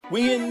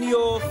We in the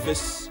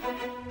office.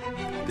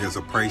 There's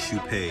a price you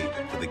pay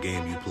for the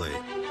game you play.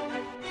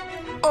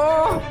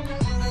 Oh!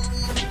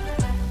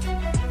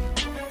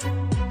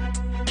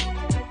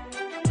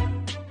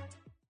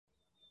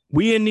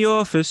 We in the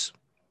office.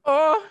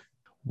 Oh!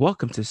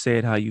 Welcome to Say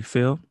It How You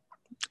Feel.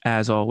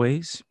 As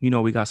always, you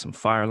know we got some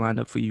fire lined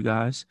up for you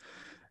guys.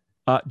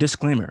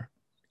 Disclaimer,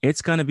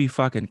 it's going to be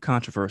fucking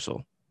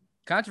controversial.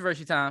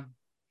 Controversy time.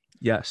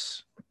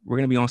 Yes, we're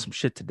going to be on some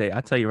shit today.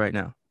 I tell you right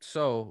now.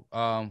 So,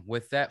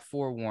 with that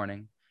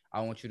forewarning,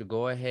 I want you to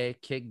go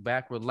ahead, kick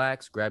back,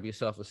 relax, grab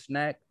yourself a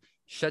snack,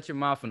 shut your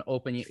mouth and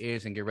open your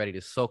ears and get ready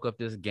to soak up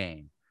this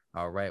game.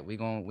 All right,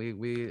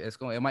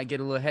 it might get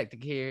a little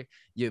hectic here.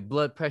 Your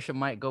blood pressure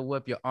might go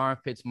up, your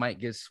armpits might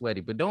get sweaty,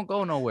 but don't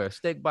go nowhere.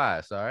 Stick by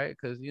us, all right?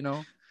 Because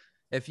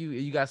if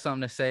you got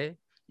something to say,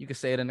 you can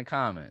say it in the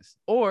comments,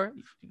 or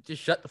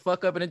just shut the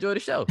fuck up and enjoy the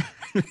show.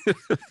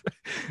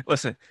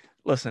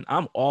 Listen,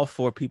 I'm all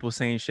for people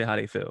saying shit how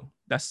they feel.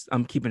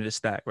 I'm keeping it a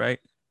stack, right?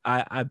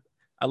 I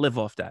live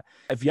off that.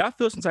 If y'all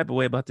feel some type of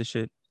way about this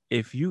shit,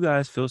 if you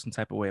guys feel some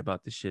type of way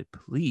about this shit,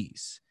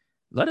 please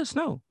let us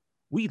know.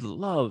 We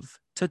love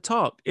to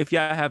talk if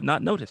y'all have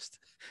not noticed,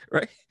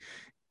 right?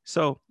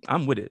 So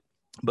I'm with it.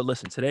 But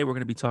listen, today we're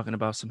going to be talking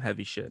about some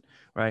heavy shit,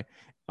 right?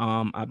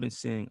 I've been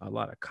seeing a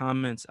lot of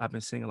comments. I've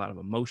been seeing a lot of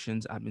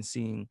emotions. I've been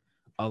seeing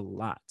a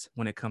lot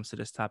when it comes to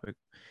this topic.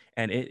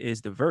 And it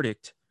is the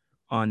verdict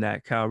on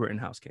that Kyle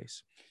Rittenhouse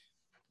case.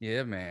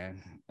 Yeah,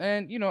 man.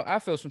 And, I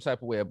feel some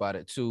type of way about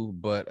it too.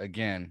 But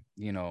again,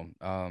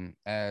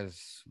 as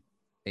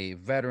a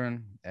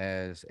veteran,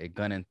 as a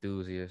gun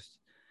enthusiast,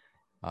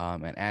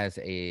 and as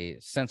a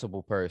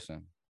sensible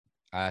person,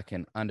 I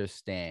can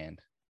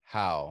understand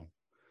how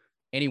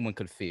anyone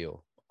could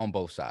feel on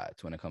both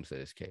sides when it comes to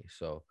this case.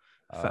 So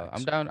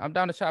I'm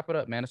down to chop it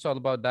up, man. It's all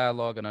about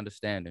dialogue and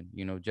understanding,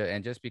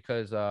 and just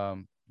because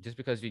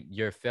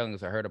your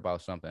feelings are hurt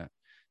about something,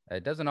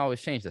 it doesn't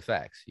always change the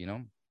facts,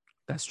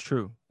 That's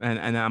true.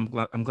 And I'm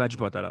glad you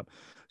brought that up.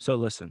 So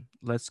listen,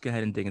 let's go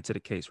ahead and dig into the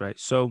case, right?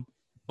 So,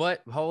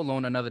 but hold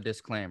on, another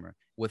disclaimer.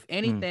 With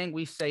anything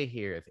we say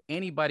here, if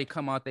anybody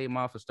come out their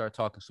mouth and start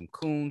talking some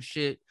coon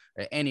shit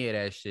or any of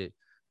that shit,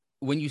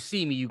 when you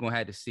see me, you're going to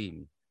have to see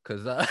me.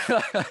 Because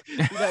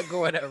you're not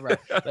going that right.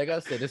 Like I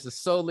said, this is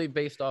solely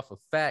based off of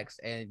facts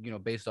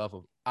and, based off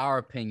of our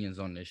opinions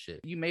on this shit.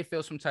 You may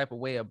feel some type of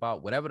way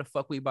about whatever the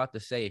fuck we about to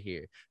say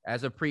here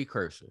as a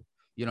precursor.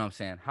 You know what I'm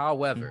saying?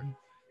 However,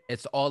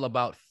 it's all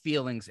about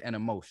feelings and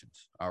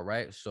emotions. All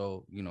right.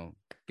 So,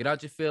 get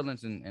out your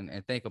feelings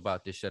and think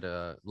about this shit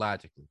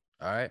logically.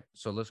 All right.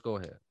 So let's go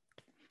ahead.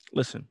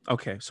 Listen.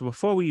 Okay. So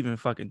before we even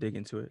fucking dig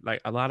into it, like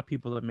a lot of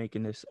people are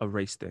making this a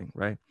race thing,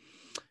 right?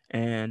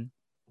 And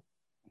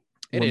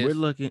we're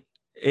looking,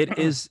 it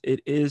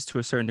is to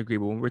a certain degree,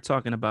 but when we're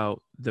talking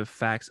about the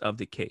facts of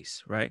the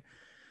case, right?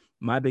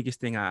 My biggest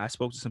thing, I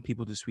spoke to some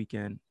people this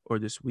weekend or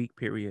this week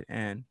period,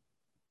 and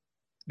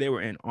they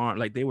were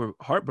they were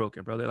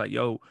heartbroken, bro. They're like,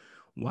 yo,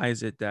 why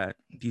is it that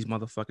these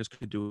motherfuckers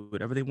could do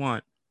whatever they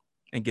want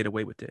and get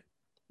away with it,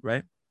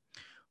 right?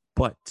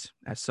 But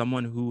as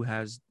someone who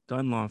has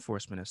done law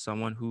enforcement, as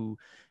someone who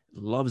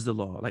loves the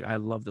law, like I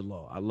love the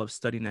law. I love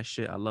studying that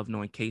shit. I love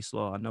knowing case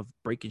law. I love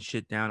breaking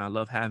shit down. I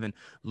love having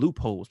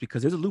loopholes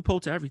because there's a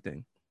loophole to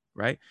everything,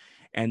 right?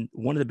 And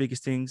one of the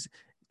biggest things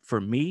for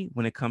me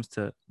when it comes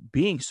to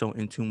being so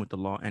in tune with the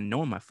law and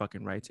knowing my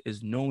fucking rights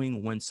is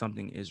knowing when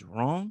something is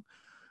wrong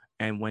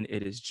and when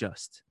it is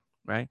just,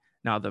 right?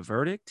 Now, the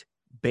verdict,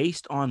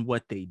 based on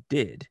what they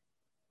did,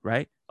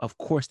 right? Of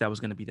course, that was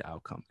going to be the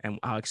outcome. And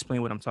I'll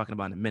explain what I'm talking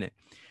about in a minute.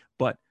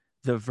 But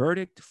the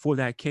verdict for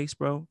that case,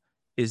 bro,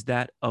 is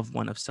that of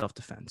one of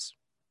self-defense.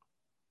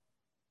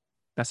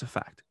 That's a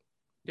fact.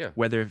 Yeah.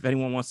 Whether if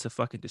anyone wants to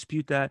fucking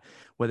dispute that,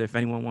 whether if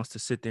anyone wants to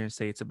sit there and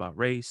say it's about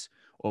race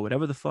or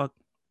whatever the fuck,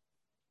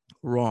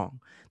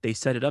 wrong. They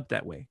set it up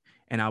that way.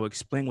 And I'll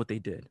explain what they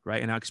did,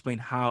 right? And I'll explain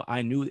how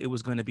I knew it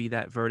was going to be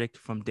that verdict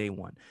from day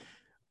one.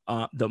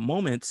 The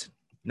moment,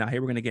 now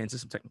here we're going to get into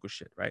some technical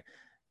shit, right?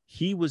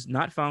 He was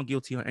not found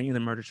guilty on any of the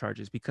murder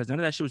charges because none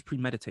of that shit was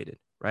premeditated,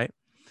 right?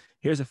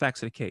 Here's the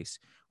facts of the case.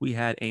 We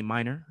had a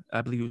minor,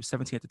 I believe he was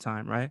 17 at the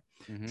time, right?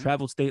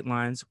 Traveled state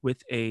lines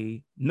with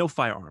no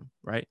firearm,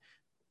 right?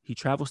 He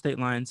traveled state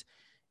lines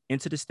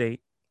into the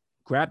state,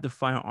 grabbed the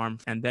firearm,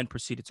 and then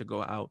proceeded to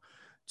go out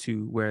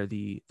to where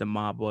the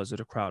mob was or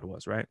the crowd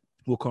was, right?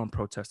 We'll call them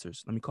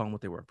protesters. Let me call them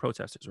what they were,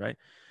 protesters, right?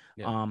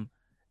 Yeah.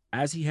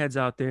 As he heads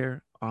out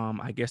there,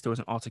 I guess there was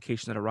an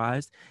altercation that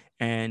arose,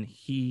 and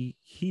he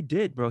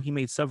did, bro. He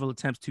made several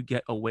attempts to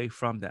get away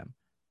from them,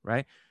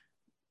 right?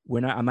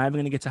 I'm not even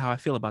going to get to how I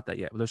feel about that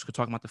yet. But let's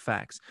talk about the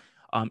facts.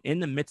 In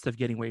the midst of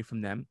getting away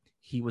from them,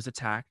 he was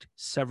attacked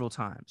several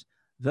times.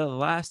 The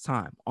last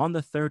time, on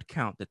the third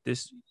count, that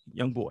this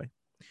young boy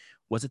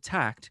was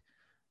attacked,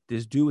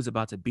 this dude was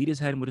about to beat his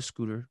head in with a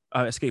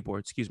skateboard,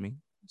 excuse me.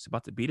 He's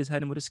about to beat his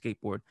head in with a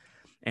skateboard,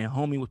 and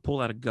homie would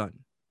pull out a gun.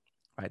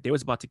 Right? They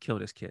was about to kill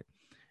this kid.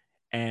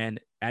 And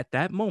at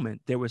that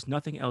moment, there was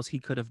nothing else he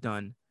could have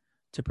done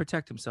to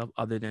protect himself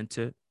other than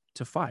to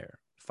fire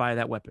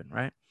that weapon,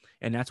 right?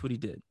 And that's what he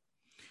did.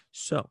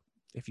 So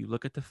if you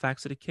look at the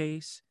facts of the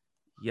case,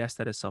 yes,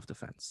 that is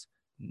self-defense.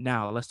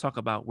 Now let's talk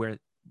about where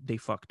they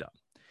fucked up.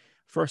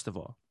 First of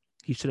all,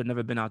 he should have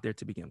never been out there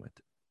to begin with.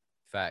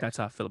 That's Facts.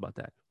 how I feel about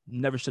that.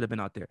 Never should have been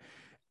out there.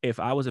 If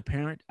I was a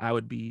parent, I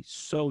would be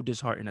so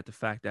disheartened at the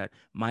fact that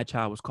my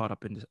child was caught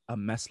up in a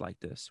mess like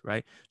this,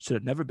 right? Should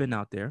have never been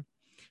out there.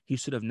 He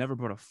should have never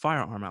brought a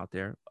firearm out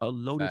there, a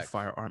loaded Facts.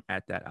 firearm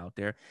at that out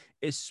there,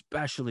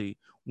 especially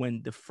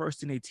when the first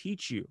thing they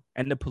teach you,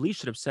 and the police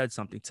should have said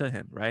something to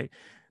him, right?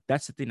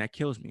 That's the thing that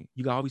kills me.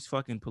 You got all these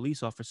fucking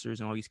police officers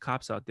and all these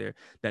cops out there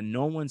that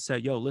no one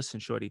said, yo, listen,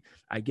 shorty,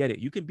 I get it.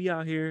 You can be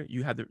out here.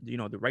 You have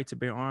the right to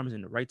bear arms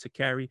and the right to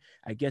carry.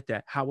 I get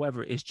that.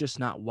 However, it's just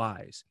not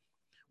wise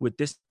with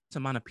this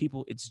amount of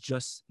people. It's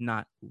just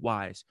not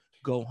wise.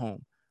 Go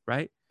home,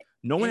 right?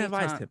 No one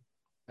advised him.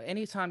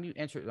 Anytime you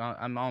enter,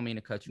 I don't mean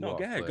to cut you No, off.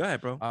 go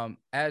ahead, bro.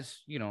 As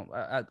you know,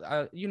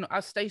 I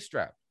stay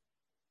strapped,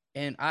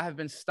 and I have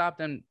been stopped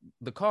in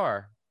the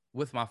car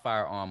with my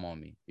firearm on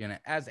me.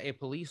 As a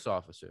police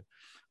officer,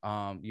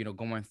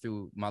 going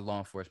through my law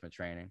enforcement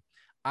training,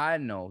 I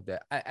know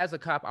that as a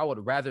cop, I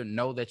would rather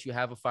know that you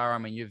have a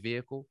firearm in your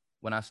vehicle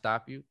when I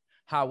stop you.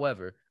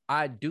 However,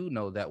 I do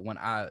know that when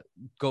I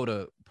go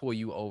to pull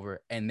you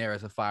over and there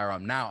is a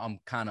firearm, now I'm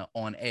kind of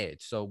on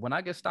edge. So when I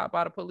get stopped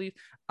by the police,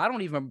 I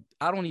don't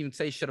even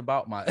say shit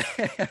about my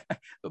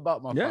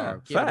about my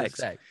firearm.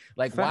 Facts.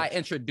 Like, why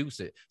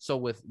introduce it? So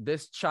with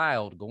this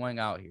child going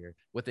out here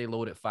with a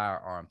loaded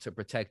firearm to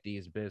protect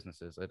these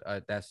businesses,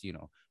 that's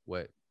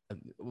what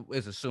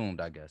is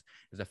assumed, I guess,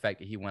 is the fact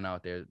that he went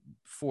out there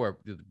for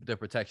the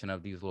protection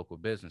of these local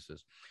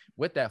businesses.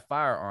 With that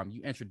firearm,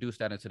 you introduce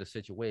that into the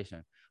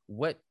situation.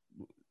 What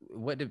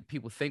did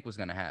people think was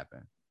going to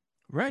happen?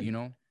 Right.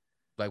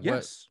 Like,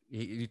 yes.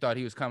 What you thought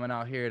he was coming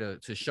out here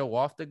to show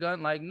off the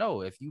gun? Like,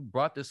 no, if you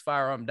brought this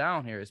firearm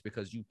down here, it's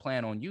because you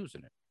plan on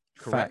using it.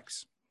 Correct?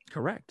 Facts.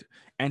 Correct.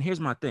 And here's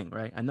my thing,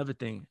 right? Another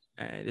thing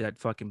that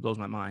fucking blows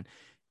my mind.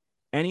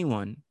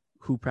 Anyone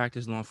who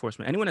practice law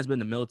enforcement, anyone that's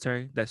been in the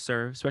military that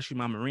served, especially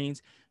my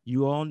Marines,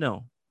 you all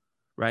know,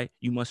 right?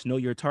 You must know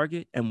your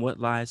target and what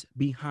lies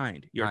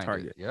behind your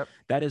target. Yep.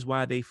 That is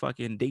why they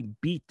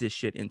beat this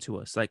shit into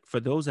us. Like, for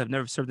those that have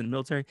never served in the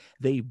military,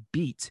 they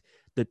beat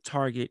the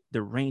target,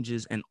 the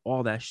ranges, and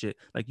all that shit.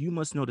 Like, you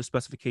must know the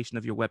specification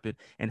of your weapon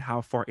and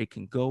how far it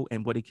can go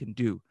and what it can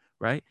do,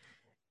 right?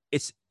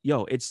 It's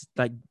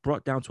like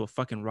brought down to a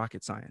fucking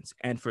rocket science.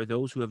 And for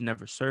those who have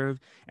never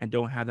served and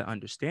don't have that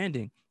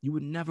understanding, you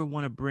would never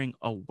want to bring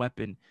a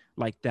weapon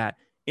like that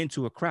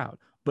into a crowd.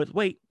 But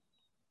wait,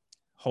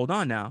 hold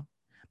on now,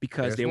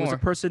 because there was a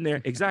person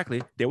there.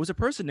 Exactly. There was a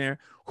person there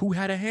who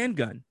had a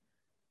handgun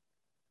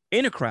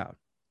in a crowd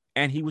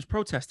and he was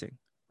protesting,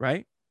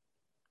 right?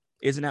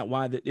 Isn't that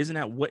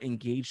what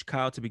engaged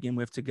Kyle to begin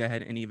with, to go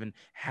ahead and even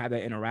have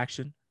that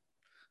interaction?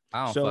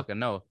 I don't fucking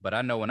know, but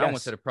I know when I went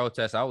to the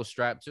protest, I was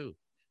strapped too.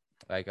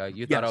 Like,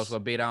 you thought I was gonna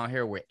be down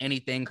here where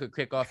anything could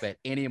kick off at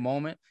any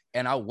moment,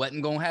 and I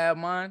wasn't gonna have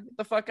mine. Get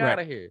the fuck out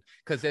of here!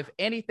 Because if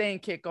anything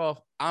kick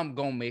off, I'm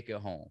gonna make it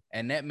home,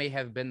 and that may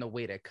have been the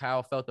way that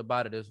Kyle felt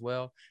about it as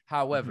well.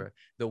 However,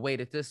 the way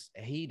that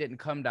he didn't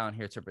come down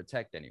here to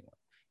protect anyone.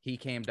 He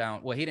came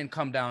down. Well, he didn't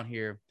come down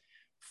here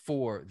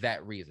for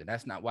that reason.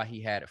 That's not why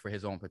he had it, for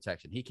his own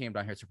protection. He came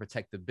down here to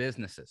protect the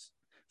businesses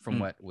from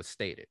what was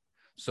stated.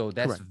 So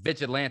that's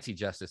vigilante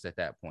justice at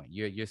that point.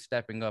 You're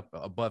stepping up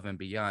above and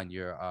beyond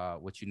your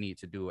what you need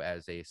to do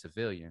as a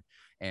civilian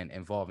and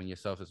involving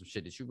yourself in some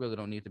shit that you really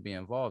don't need to be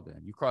involved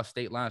in. You cross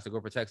state lines to go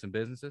protect some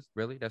businesses?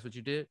 Really? That's what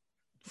you did?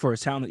 For a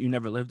town that you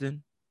never lived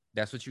in?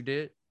 That's what you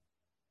did?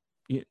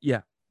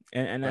 Yeah.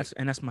 And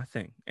that's my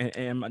thing.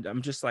 And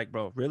I'm just like,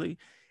 bro, really?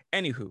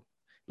 Anywho,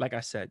 like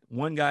I said,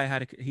 one guy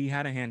had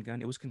a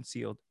handgun. It was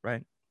concealed,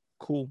 right?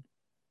 Cool.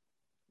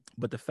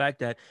 But the fact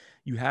that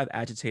you have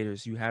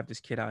agitators, you have this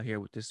kid out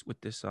here with this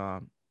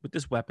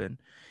weapon,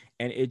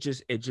 and it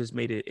just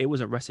made it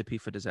was a recipe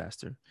for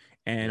disaster.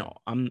 And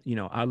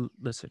I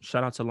listen,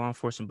 shout out to law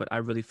enforcement, but I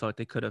really felt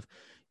they could have,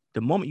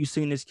 the moment you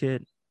seen this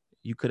kid,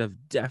 you could have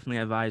definitely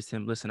advised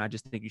him, listen, I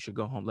just think you should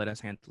go home, let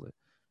us handle it.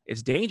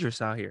 It's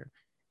dangerous out here.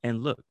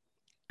 And look,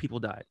 people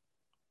died.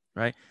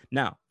 Right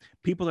now,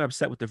 people are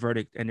upset with the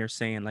verdict, and they're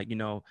saying, like,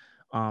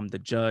 the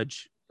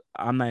judge.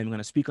 I'm not even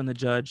gonna speak on the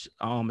judge.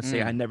 I'm gonna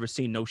say I never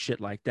seen no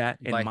shit like that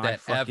in like my that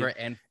fucking, ever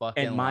in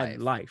fucking in my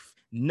life.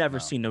 Never No.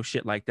 seen no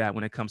shit like that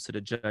when it comes to the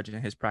judge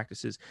and his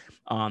practices.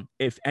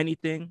 If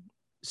anything,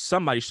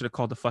 somebody should have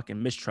called the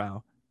fucking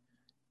mistrial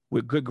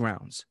with good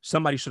grounds.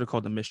 Somebody should have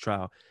called the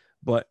mistrial,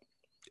 but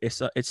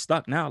it's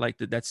stuck now. Like,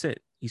 that's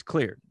it. He's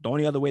cleared. The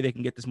only other way they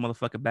can get this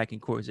motherfucker back in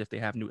court is if they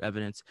have new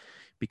evidence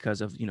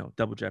because of,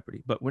 double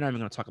jeopardy. But we're not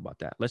even going to talk about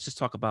that. Let's just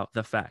talk about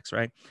the facts,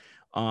 right?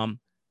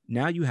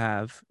 Now you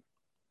have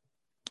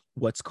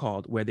what's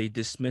called where they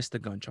dismiss the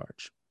gun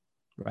charge,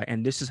 right?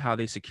 And this is how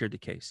they secured the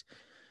case,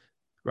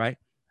 right?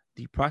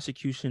 The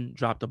prosecution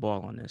dropped the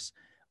ball on this.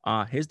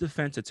 His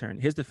defense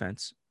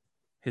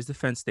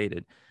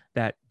stated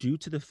that due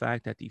to the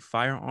fact that the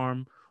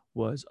firearm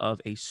was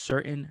of a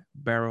certain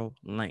barrel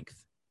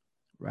length,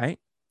 right?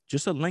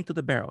 just the length of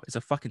the barrel. It's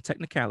a fucking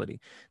technicality.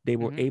 They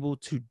were able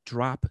to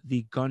drop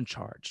the gun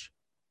charge.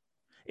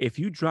 If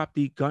you drop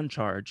the gun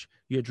charge,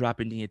 you're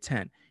dropping the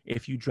intent.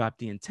 If you drop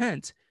the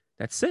intent,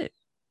 that's it.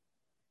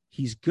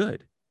 He's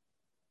good.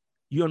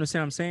 You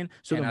understand what I'm saying?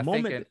 So And the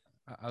moment,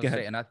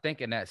 I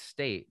think in that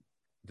state,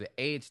 the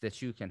age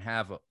that you can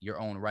have your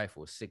own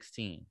rifle is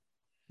 16.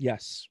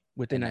 yes,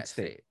 within that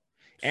state.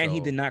 And he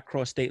did not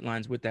cross state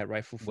lines with that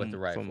rifle.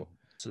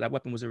 So that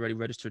weapon was already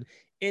registered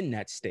in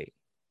that state.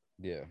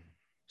 Yeah.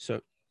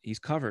 So he's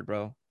covered,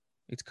 bro.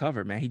 It's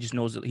covered, man. He just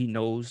knows that he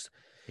knows.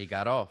 He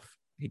got off.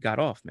 He got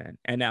off, man.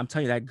 And I'm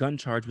telling you, that gun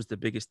charge was the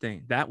biggest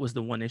thing. That was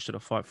the one they should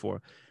have fought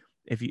for.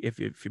 If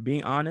you're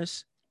being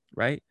honest,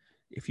 right?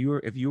 If you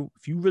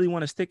really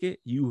want to stick it,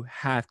 you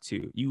had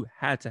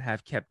to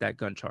have kept that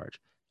gun charge.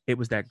 It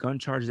was that gun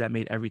charge that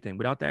made everything.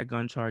 Without that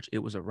gun charge, it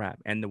was a wrap.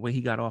 And the way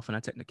he got off on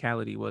that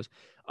technicality was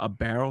a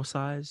barrel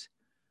size,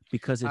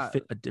 because it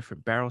fit a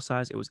different barrel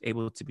size. It was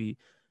able to be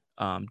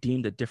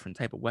deemed a different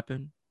type of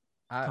weapon.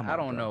 I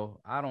don't know.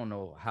 I don't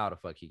know how the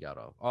fuck he got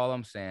off. All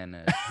I'm saying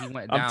is he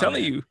went down. I'm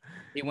telling you,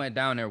 he went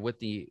down there with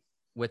the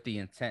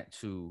intent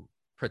to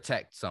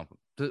protect something.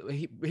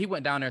 He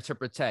went down there to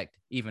protect,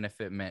 even if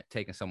it meant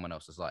taking someone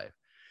else's life.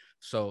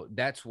 So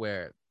that's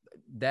where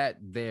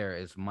there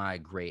is my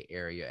gray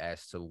area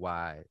as to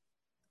why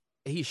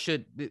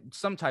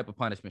some type of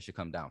punishment should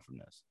come down from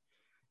this.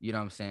 You know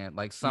what I'm saying?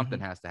 Like something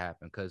has to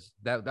happen, because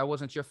that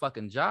wasn't your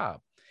fucking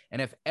job.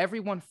 And if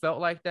everyone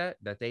felt like that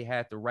they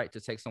had the right to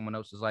take someone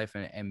else's life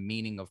and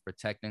meaning of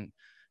protecting,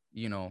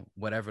 you know,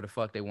 whatever the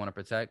fuck they want to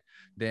protect,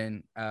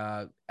 then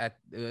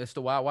it's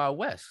the Wild Wild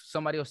West.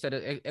 Somebody else said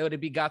it would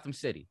be Gotham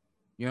City.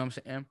 You know what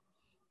I'm saying?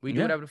 We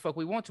do whatever the fuck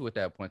we want to at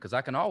that point, because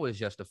I can always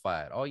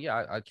justify it. Oh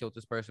yeah, I killed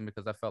this person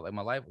because I felt like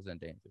my life was in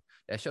danger.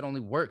 That shit only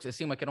works. It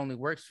seemed like it only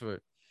works for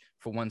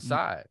one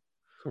side.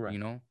 Correct. You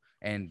know,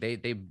 and they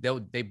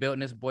building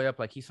this boy up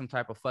like he's some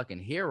type of fucking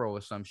hero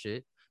or some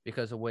shit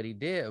because of what he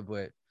did.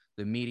 But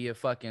the media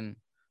fucking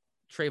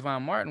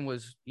Trayvon Martin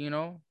was, you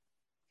know,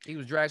 he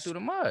was dragged through the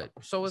mud.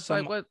 So it's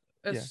like, what?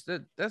 That's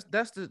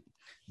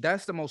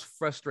the most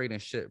frustrating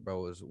shit,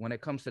 bro. Is when it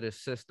comes to this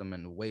system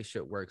and the way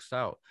shit works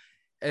out.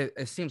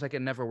 It seems like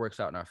it never works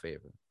out in our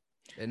favor.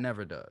 It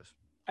never does.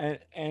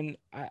 And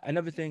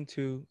another thing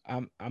too,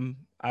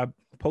 I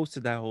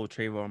posted that whole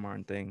Trayvon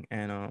Martin thing,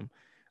 and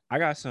I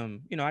got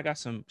some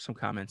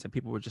comments, and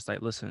people were just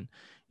like, listen,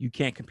 you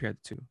can't compare the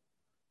two.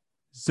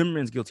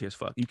 Zimmerman's guilty as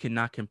fuck. You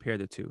cannot compare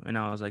the two. And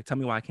I was like, tell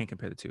me why I can't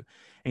compare the two. And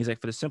he's like,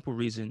 for the simple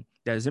reason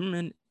that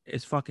Zimmerman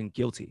is fucking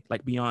guilty,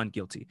 like beyond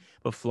guilty.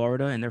 But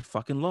Florida and their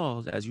fucking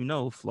laws, as you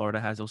know, Florida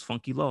has those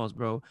funky laws,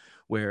 bro,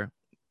 where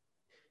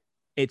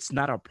it's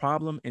not a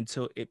problem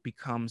until it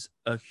becomes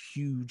a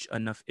huge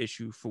enough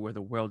issue for where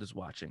the world is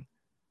watching,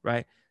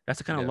 right? That's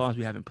the kind of laws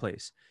we have in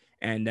place.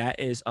 And that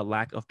is a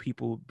lack of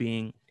people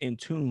being in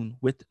tune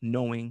with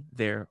knowing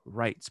their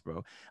rights,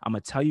 bro. I'm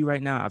going to tell you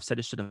right now, I've said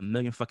this shit a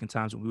million fucking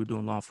times when we were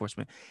doing law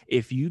enforcement.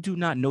 If you do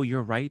not know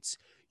your rights,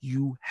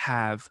 you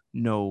have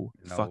no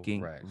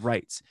fucking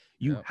rights.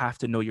 You have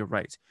to know your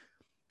rights.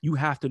 You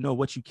have to know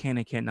what you can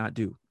and cannot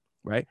do,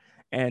 right?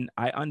 And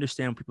I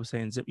understand people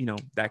saying, you know,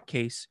 that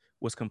case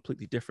was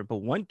completely different. But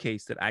one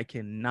case that I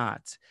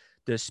cannot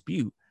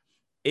dispute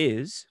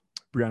is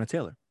Breonna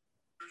Taylor.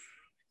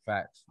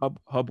 Facts.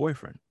 Her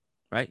boyfriend,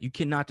 right? You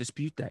cannot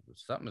dispute that.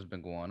 Something has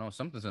been going on.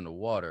 Something's in the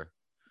water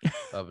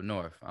up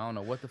north. I don't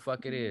know what the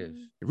fuck it is.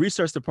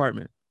 Research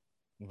department.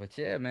 But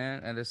yeah,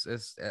 man. And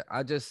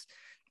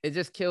it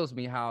just kills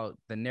me how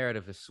the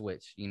narrative is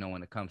switched, you know,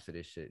 when it comes to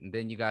this shit. And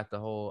then you got the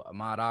whole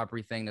Ahmaud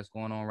Arbery thing that's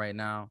going on right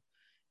now.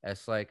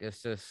 It's like,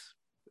 it's just,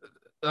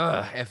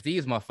 if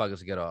these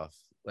motherfuckers get off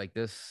like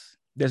this,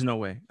 there's no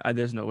way.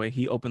 There's no way.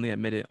 He openly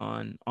admitted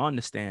on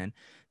the stand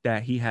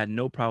that he had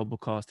no probable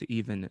cause to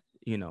even,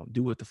 you know,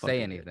 do what the fuck.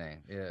 Say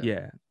anything.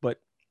 Yeah. But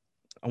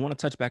I want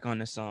to touch back on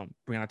this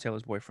Breonna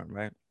Taylor's boyfriend,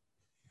 right?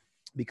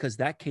 Because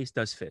that case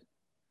does fit,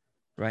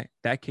 right?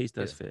 That case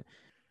does fit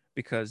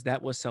because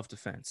that was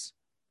self-defense,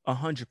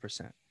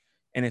 100%.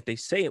 And if they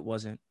say it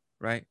wasn't,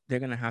 right, they're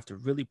gonna have to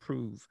really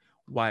prove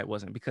why it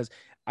wasn't. Because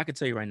I could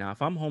tell you right now,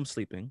 if I'm home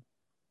sleeping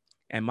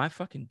and my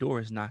fucking door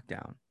is knocked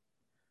down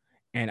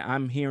and I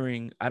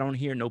don't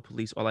hear no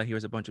police, all I hear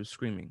is a bunch of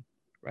screaming,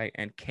 right,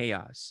 and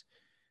chaos,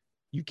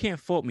 you can't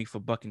fault me for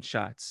bucking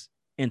shots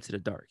into the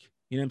dark.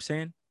 You know what I'm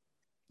saying?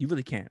 You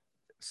really can't.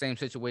 Same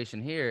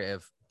situation here.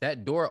 If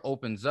that door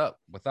opens up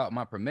without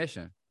my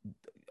permission,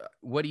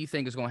 what do you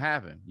think is gonna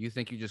happen? You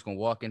think you're just gonna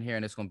walk in here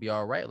and it's gonna be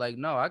all right? Like,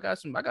 no, I got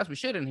some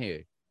shit in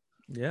here.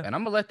 Yeah. And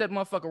I'm gonna let that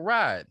motherfucker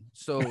ride.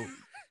 So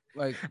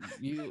like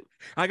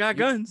I got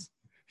guns.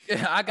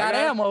 Yeah, I got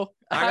ammo.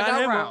 I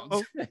got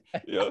rounds.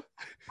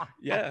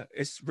 Yeah,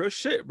 it's real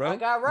shit, bro. I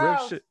got rounds.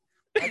 Real shit.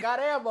 I got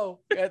ammo.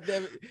 God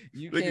damn it.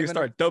 You can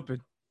start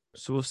dumping.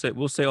 So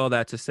we'll say all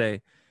that to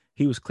say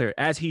he was clear,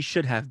 as he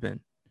should have been.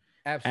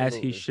 Absolutely.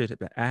 As he should have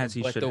been.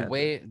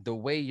 But the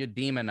way you're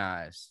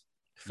demonized,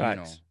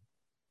 facts.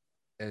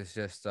 You know, it's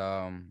just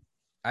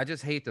I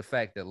just hate the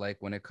fact that, like,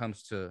 when it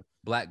comes to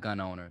black gun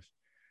owners,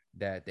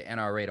 that the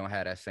NRA don't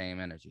have that same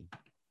energy.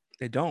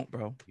 They don't,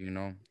 bro. You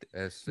know,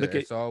 it's Look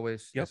at, it's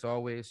always yep.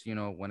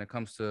 when it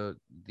comes to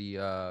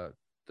the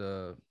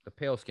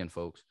pale skin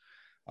folks,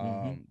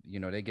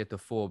 Mm-hmm. they get the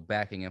full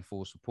backing and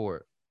full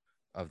support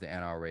of the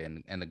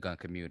NRA and the gun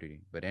community.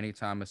 But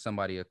anytime it's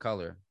somebody of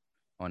color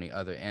on the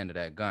other end of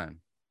that gun,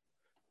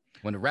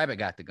 when the rabbit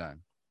got the gun,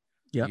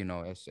 Yep.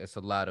 it's a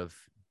lot of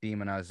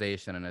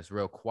demonization, and it's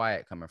real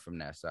quiet coming from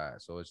that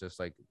side. So it's just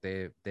like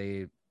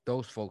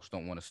those folks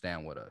don't want to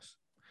stand with us.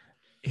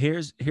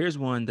 Here's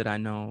one that I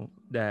know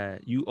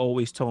that you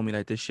always told me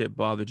that this shit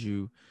bothered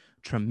you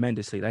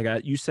tremendously.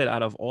 Like you said,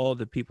 out of all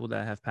the people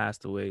that have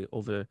passed away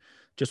over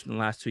just in the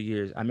last 2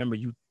 years, I remember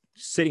you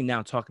sitting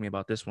down talking to me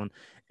about this one.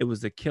 It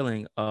was the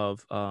killing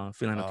of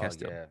Philando Oh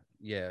Castile.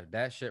 yeah,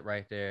 that shit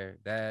right there.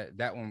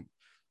 That one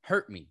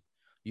hurt me.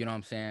 You know what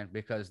I'm saying?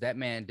 Because that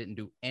man didn't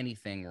do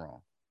anything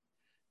wrong.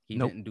 He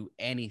Nope. didn't do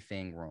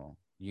anything wrong.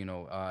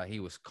 He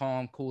was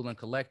calm, cool, and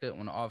collected.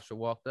 When the officer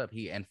walked up,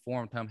 he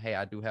informed him, "Hey,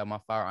 I do have my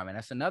firearm," and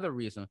that's another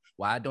reason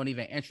why I don't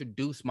even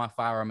introduce my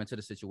firearm into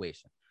the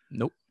situation.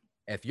 Nope.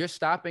 If you're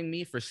stopping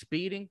me for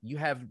speeding,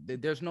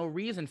 there's no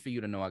reason for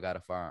you to know I got a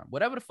firearm.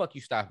 Whatever the fuck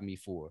you stopping me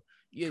for,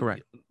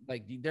 Correct.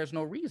 there's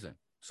no reason.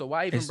 So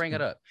why even bring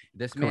it up?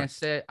 This man correct.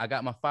 said, "I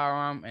got my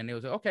firearm," and it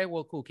was like, "Okay,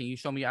 well, cool. Can you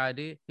show me your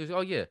ID?" He was like,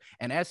 "Oh yeah."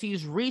 And as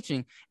he's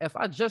reaching, if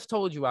I just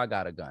told you I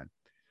got a gun,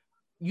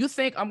 you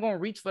think I'm gonna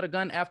reach for the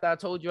gun after I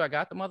told you I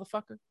got the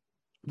motherfucker?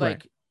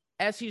 Like, Right.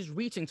 as he's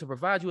reaching to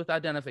provide you with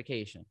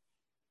identification,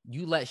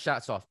 you let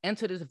shots off.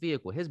 Enter this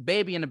vehicle. His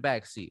baby in the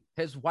back seat.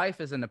 His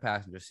wife is in the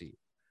passenger seat.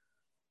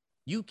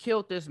 You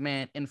killed this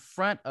man in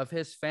front of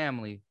his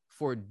family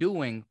for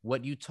doing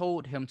what you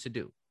told him to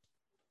do.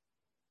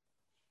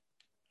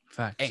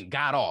 Facts. And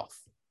got off.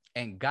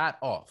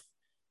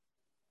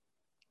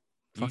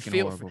 Fucking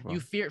horrible, bro. You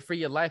feared for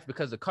your life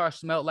because the car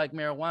smelled like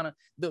marijuana.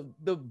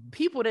 The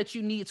people that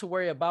you need to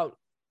worry about,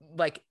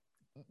 like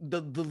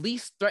the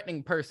least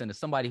threatening person is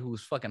somebody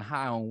who's fucking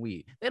high on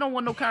weed. They don't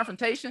want no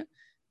confrontation.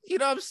 You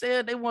know what I'm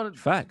saying? They want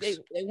Facts.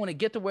 they want to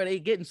get to where they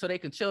getting so they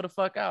can chill the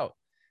fuck out.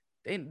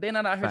 They're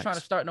not out here trying to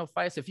Facts. start no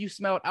fights. If you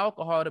smelled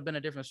alcohol, it'd have been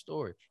a different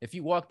story. If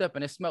you walked up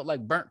and it smelled like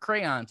burnt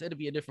crayons, it'd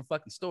be a different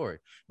fucking story.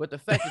 But the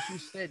fact that you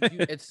said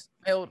it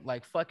smelled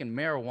like fucking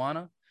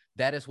marijuana,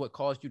 that is what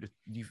caused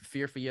you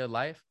fear for your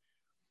life.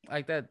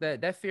 Like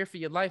that fear for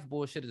your life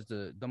bullshit is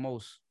the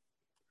most.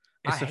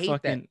 I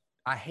hate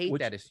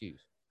that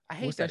excuse. I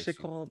hate What's that that shit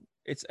excuse. called?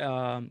 It's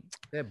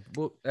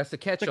That's the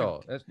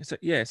catch-all.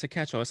 it's a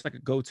catch-all. It's like a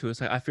go-to.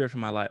 It's like I fear for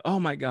my life. Oh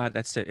my God,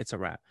 that's it. It's a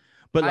wrap.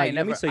 But like,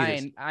 let me say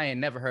this. I ain't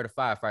never heard a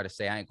firefighter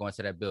say I ain't going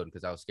to that building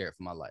because I was scared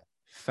for my life.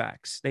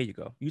 Facts. There you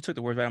go. You took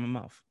the words right out of my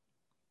mouth.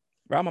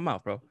 Right out of my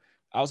mouth, bro.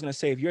 I was gonna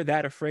say, if you're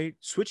that afraid,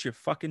 switch your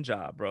fucking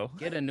job, bro.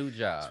 Get a new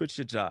job. Switch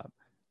your job.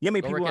 You know how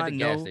many Go people work at I the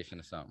know? gas station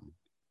or something.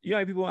 You know how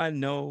many people I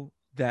know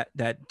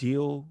that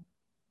deal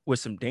with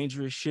some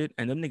dangerous shit,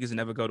 and them niggas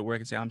never go to work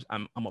and say,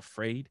 I'm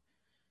afraid.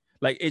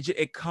 Like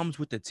it comes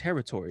with the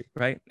territory,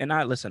 right? And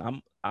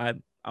I'm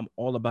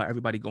all about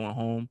everybody going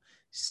home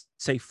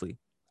safely.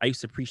 I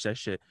used to preach that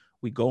shit.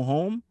 We go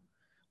home,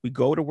 we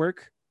go to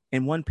work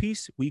in one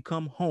piece, we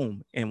come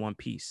home in one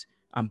piece.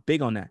 I'm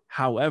big on that.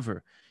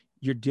 However,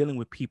 you're dealing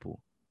with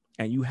people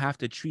and you have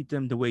to treat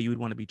them the way you would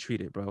want to be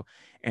treated, bro.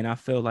 And I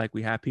feel like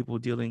we have people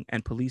dealing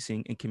and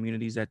policing in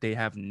communities that they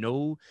have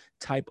no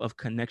type of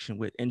connection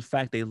with. In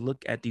fact, they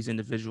look at these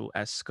individuals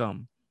as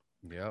scum.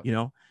 Yeah. You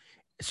know,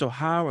 so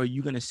how are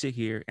you going to sit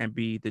here and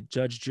be the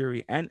judge,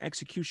 jury, and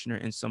executioner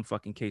in some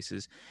fucking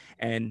cases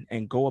and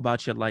go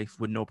about your life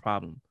with no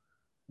problem?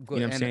 You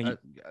know what I'm saying?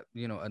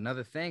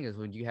 Another thing is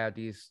when you have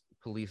these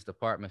police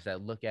departments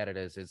that look at it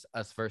as it's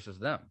us versus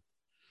them.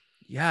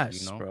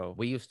 Yes, bro.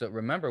 We used to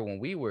remember when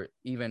we were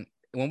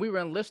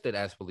enlisted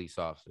as police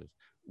officers,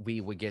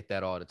 we would get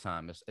that all the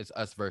time. It's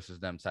us versus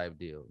them type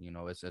deal.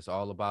 It's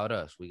all about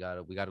us. We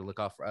gotta look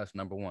out for us,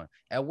 number one.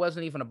 It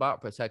wasn't even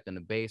about protecting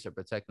the base or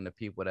protecting the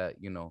people that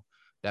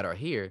that are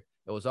here.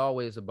 It was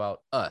always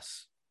about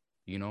us,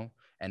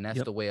 and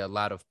that's the way a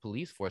lot of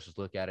police forces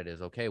look at it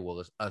is, okay, well,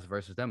 it's us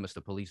versus them. It's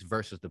the police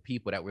versus the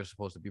people that we're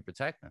supposed to be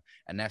protecting.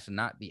 And that's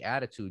not the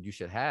attitude you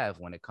should have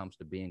when it comes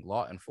to being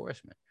law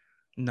enforcement.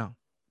 No,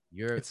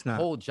 your it's not.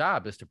 whole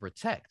job is to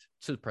protect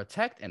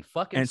and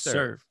fucking and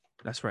serve.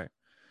 That's right.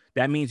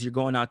 That means you're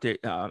going out there.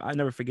 I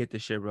never forget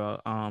this shit, bro.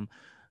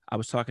 I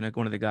was talking to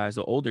one of the guys,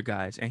 the older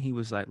guys, and he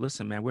was like,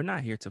 listen, man, we're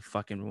not here to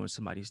fucking ruin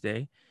somebody's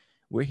day.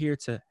 We're here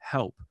to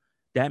help.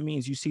 That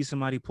means you see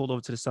somebody pulled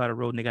over to the side of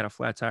the road and they got a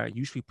flat tire.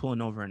 You should be pulling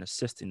over and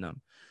assisting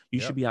them. You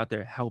should be out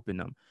there helping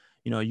them.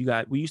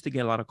 We used to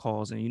get a lot of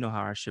calls, and you know how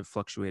our shit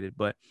fluctuated,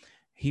 but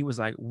he was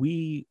like,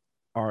 we're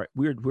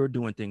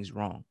doing things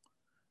wrong,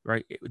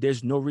 right?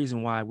 There's no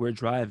reason why we're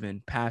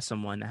driving past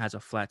someone that has a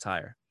flat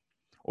tire,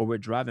 or we're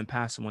driving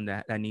past someone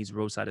that needs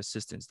roadside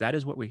assistance. That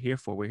is what we're here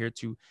for. We're here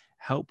to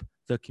help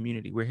the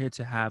community. We're here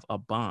to have a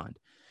bond.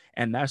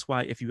 And that's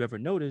why, if you ever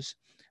notice,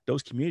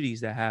 those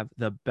communities that have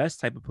the best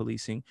type of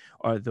policing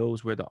are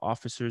those where the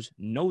officers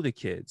know the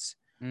kids.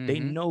 They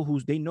know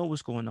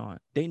what's going on.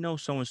 They know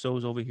so-and-so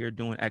is over here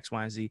doing X,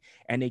 Y, and Z,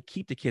 and they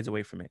keep the kids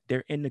away from it.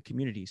 They're in the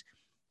communities.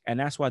 And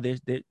that's why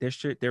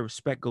their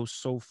respect goes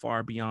so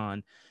far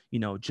beyond,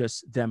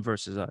 just them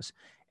versus us.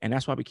 And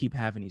that's why we keep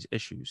having these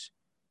issues.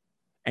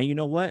 And you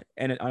know what?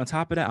 And on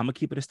top of that, I'm gonna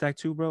keep it a stack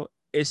too, bro.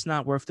 It's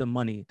not worth the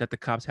money that the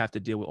cops have to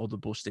deal with all the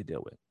bullshit they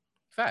deal with.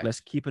 Facts. Let's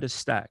keep it a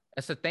stack.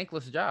 That's a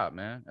thankless job,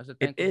 man. That's a It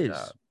thankless is.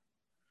 job.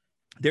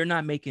 They're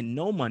not making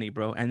no money,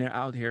 bro, and they're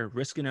out here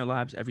risking their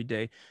lives every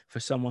day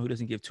for someone who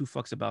doesn't give two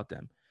fucks about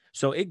them.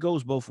 So it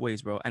goes both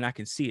ways, bro, and I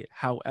can see it.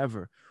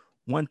 However,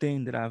 one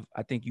thing that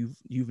I think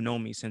you've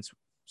known me since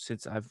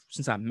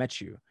I met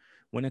you.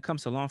 When it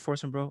comes to law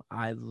enforcement, bro,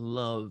 I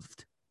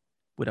loved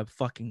with a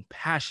fucking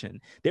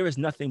passion. There is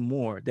nothing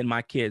more than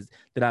my kids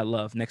that I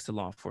love next to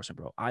law enforcement,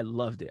 bro. I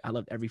loved it. I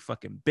loved every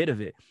fucking bit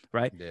of it,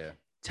 right? Yeah.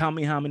 Tell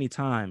me how many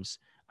times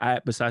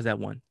besides that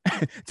one,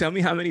 tell me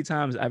how many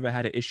times I ever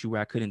had an issue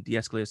where I couldn't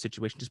de-escalate a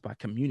situation just by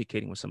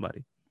communicating with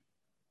somebody.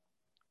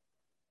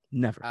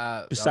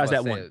 Never. Besides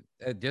that one.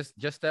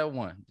 Just that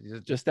one.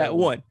 Just that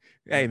one.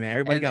 Hey man,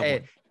 everybody got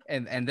one.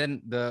 And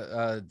then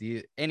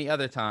the any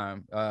other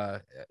time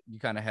you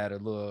kind of had a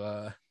little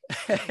a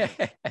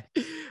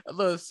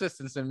little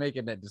assistance in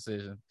making that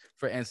decision.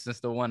 For instance,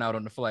 the one out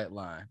on the flight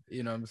line.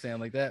 You know what I'm saying?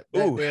 Like that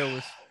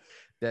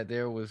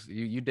there was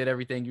you did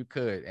everything you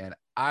could, and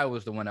I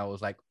was the one that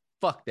was like,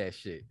 fuck that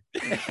shit.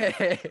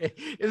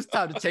 It's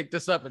time to take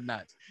this up a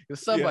notch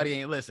because somebody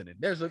ain't listening.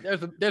 There's a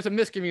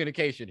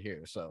miscommunication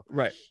here. So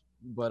right.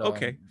 But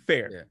okay,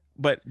 fair. Yeah.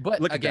 But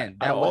look again,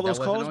 that all those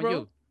calls, bro.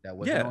 You. That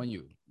wasn't on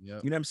you.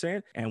 Yep. You know what I'm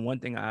saying? And one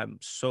thing I'm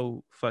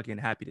so fucking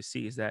happy to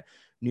see is that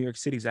New York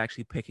City is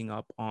actually picking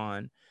up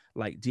on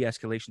like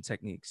de-escalation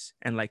techniques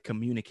and like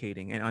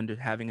communicating and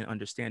having an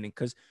understanding,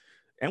 because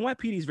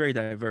NYPD is very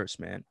diverse,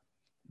 man.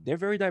 They're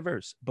very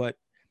diverse, but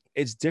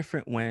it's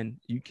different when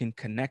you can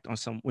connect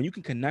when you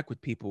can connect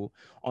with people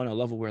on a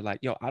level where like,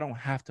 yo, I don't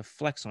have to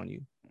flex on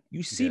you.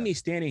 You see me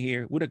standing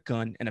here with a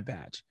gun and a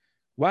badge.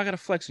 Why I gotta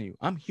flex on you?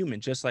 I'm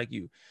human just like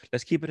you.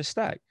 Let's keep it a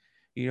stack.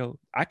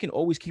 I can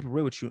always keep it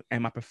real with you,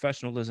 and my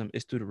professionalism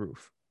is through the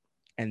roof.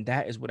 And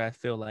that is what I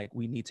feel like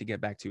we need to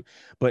get back to.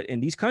 But in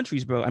these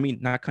countries, bro, I mean,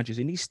 not countries,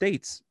 in these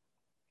states,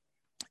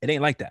 it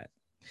ain't like that.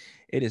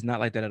 It is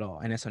not like that at all.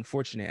 And it's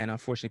unfortunate. And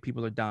unfortunately,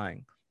 people are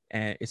dying.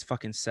 And it's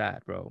fucking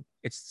sad, bro.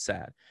 It's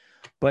sad.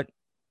 But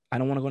I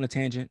don't want to go on a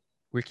tangent.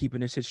 We're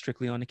keeping this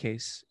strictly on the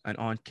case and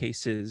on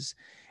cases.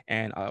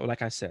 And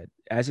like I said,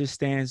 as it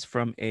stands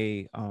from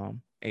a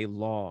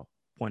law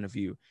point of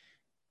view,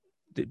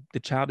 the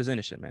child is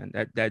innocent, man.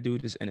 That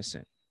dude is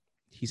innocent.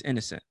 He's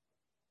innocent.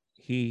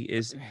 He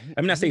is.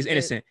 I mean, not say he's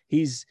innocent.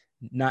 He's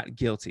not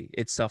guilty.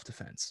 It's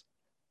self-defense.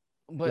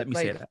 But let me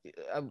say that.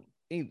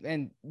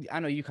 And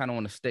I know you kind of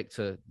want to stick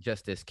to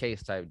just this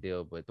case type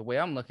deal, but the way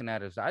I'm looking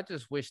at it is I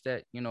just wish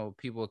that,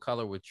 people of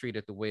color were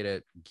treated the way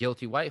that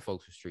guilty white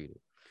folks was treated.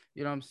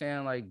 You know what I'm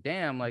saying? Like,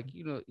 damn, like,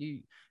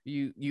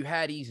 you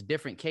had these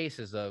different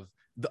cases of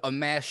a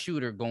mass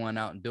shooter going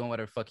out and doing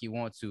whatever the fuck he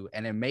wants to,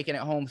 and then making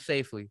it home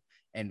safely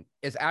and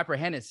is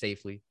apprehended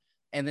safely,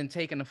 and then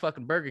taking the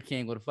fucking Burger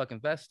King with a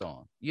fucking vest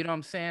on. You know what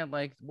I'm saying?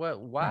 Like,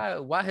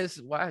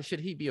 why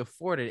should he be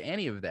afforded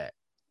any of that?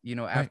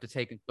 After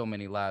taking so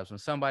many lives, when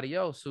somebody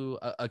else who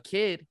a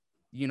kid,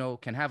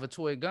 can have a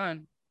toy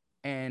gun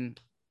and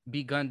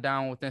be gunned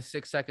down within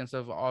 6 seconds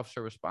of an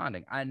officer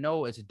responding. I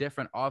know it's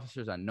different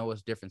officers. I know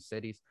it's different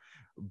cities,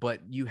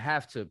 but you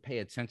have to pay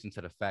attention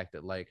to the fact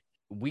that like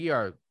we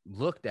are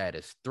looked at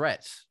as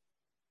threats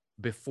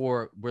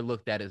before we're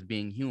looked at as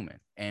being human.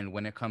 And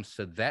when it comes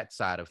to that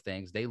side of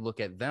things, they look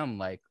at them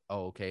like,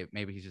 oh, okay,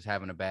 maybe he's just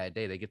having a bad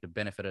day. They get the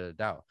benefit of the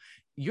doubt.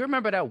 You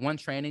remember that one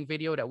training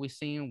video that we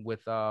seen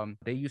with,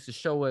 they used to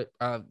show it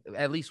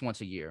at least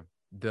once a year.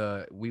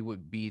 We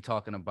would be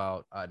talking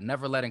about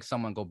never letting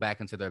someone go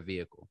back into their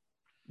vehicle.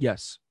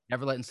 Yes.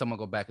 Never letting someone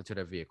go back into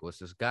their vehicle. It's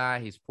this guy,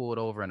 he's pulled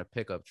over in a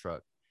pickup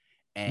truck.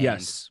 And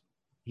yes.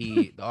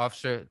 The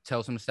officer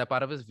tells him to step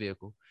out of his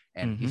vehicle,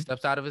 and he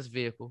steps out of his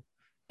vehicle,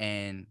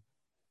 and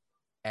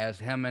as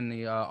him and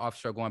the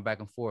officer are going back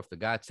and forth, the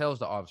guy tells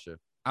the officer,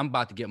 I'm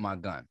about to get my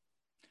gun.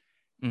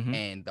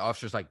 And the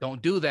officer's like,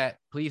 don't do that.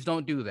 Please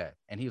don't do that.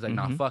 And he's like,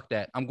 nah, fuck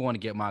that. I'm going to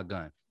get my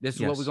gun. This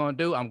is what we're going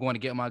to do. I'm going to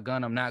get my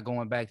gun. I'm not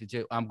going back to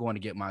jail. I'm going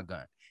to get my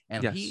gun.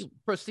 And he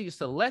proceeds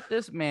to let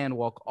this man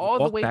walk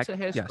the way to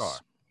his car.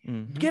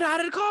 Get out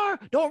of the car.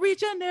 Don't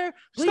reach in there.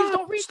 Please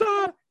don't reach.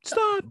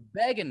 Stop.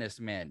 Begging this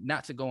man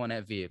not to go in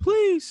that vehicle.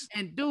 Please.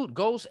 And dude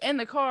goes in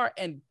the car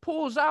and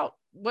pulls out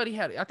what he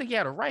had. I think he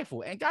had a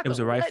rifle and got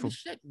a rifle.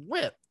 Shit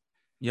ripped.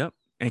 Yep.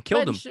 And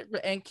killed him.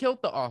 And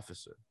killed the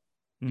officer.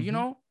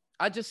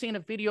 I just seen a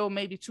video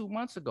maybe 2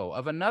 months ago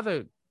of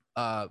another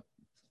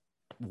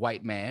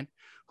white man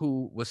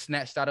who was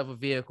snatched out of a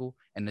vehicle,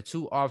 and the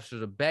two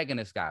officers are begging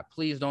this guy,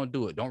 please don't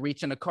do it. Don't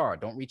reach in the car.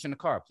 Don't reach in the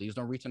car. Please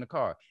don't reach in the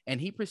car. And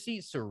he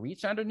proceeds to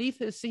reach underneath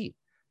his seat,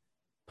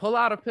 pull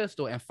out a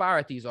pistol, and fire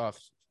at these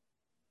officers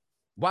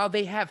while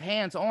they have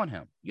hands on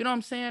him. You know what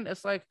I'm saying?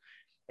 It's like,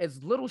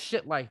 it's little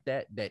shit like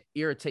that that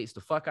irritates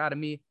the fuck out of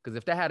me. Because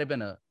if that had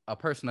been a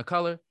person of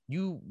color,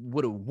 you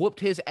would have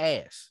whooped his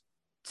ass,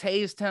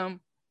 tased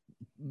him,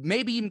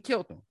 maybe even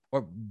killed him.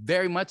 or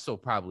very much so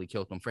probably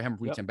killed him for him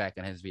Yep. reaching back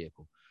in his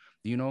vehicle.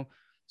 You know,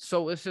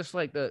 so it's just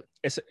like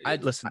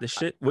Listen, the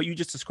shit what you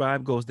just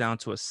described goes down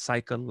to a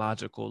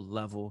psychological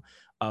level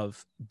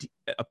of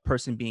a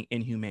person being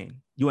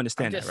inhumane. You I'm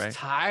understand that, just right?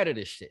 tired of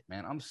this shit,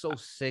 man. I'm so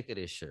sick of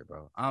this shit,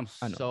 bro. I'm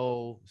I know.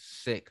 so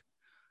sick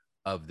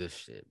of this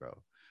shit,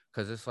 bro.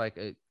 Because it's like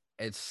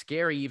it's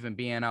scary even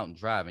being out and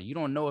driving. You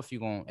don't know if you're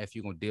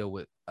gonna deal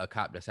with a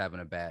cop that's having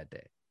a bad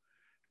day.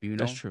 You know?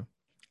 That's true.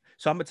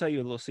 So I'm gonna tell you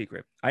a little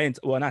secret. I didn't,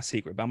 well, not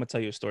secret, but I'm gonna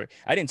tell you a story.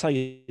 I didn't tell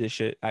you this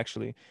shit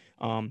actually.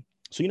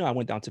 So I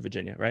went down to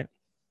Virginia, right?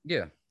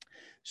 Yeah.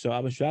 So I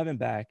was driving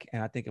back,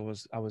 and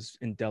I was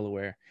in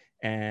Delaware,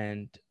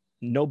 and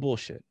no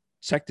bullshit.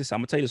 Check this. I'm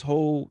gonna tell you this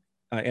whole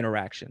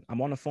interaction.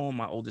 I'm on the phone with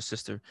my older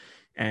sister,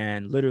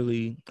 and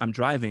literally I'm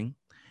driving.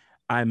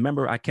 I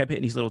remember I kept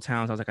hitting these little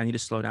towns. I was like, I need to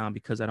slow down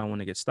because I don't want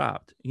to get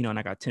stopped, and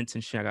I got tints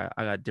and shit. I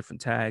got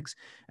different tags.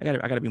 I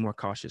got to be more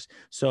cautious.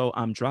 So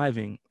I'm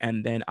driving,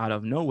 and then out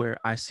of nowhere,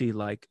 I see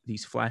like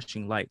these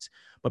flashing lights.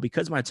 But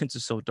because my tints are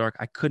so dark,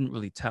 I couldn't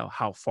really tell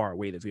how far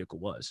away the vehicle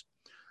was.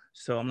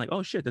 So I'm like,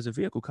 oh shit, there's a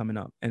vehicle coming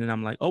up. And then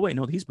I'm like, oh wait,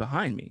 no, he's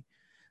behind me.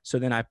 So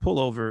then I pull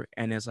over,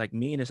 and it's like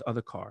me and this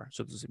other car.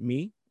 So there's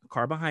me, a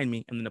car behind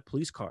me, and then a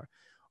police car.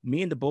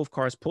 Me and the both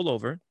cars pull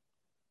over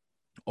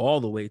all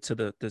the way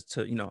to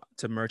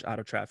to merge out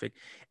of traffic.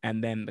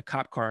 And then the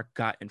cop car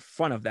got in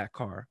front of that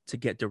car to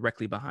get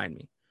directly behind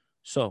me.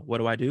 So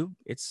what do?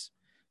 It's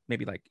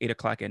maybe like 8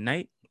 o'clock at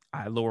night.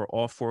 I lower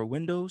all four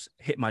windows,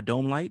 hit my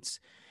dome lights,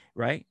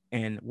 right?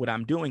 And what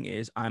I'm doing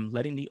is I'm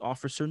letting the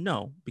officer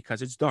know,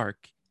 because it's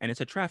dark and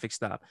it's a traffic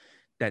stop,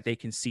 that they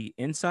can see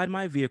inside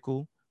my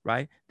vehicle,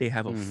 right? They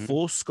have a Mhm.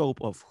 full scope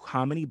of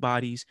how many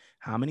bodies,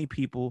 how many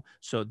people,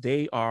 so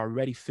they are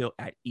already feel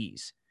at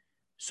ease.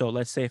 So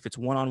let's say if it's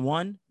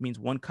one-on-one, means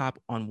one cop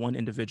on one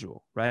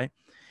individual, right?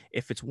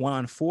 If it's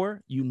 1-on-4,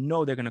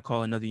 they're going to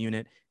call another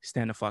unit,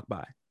 stand the fuck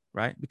by,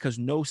 right? Because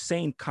no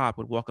sane cop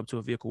would walk up to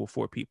a vehicle with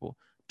 4 people.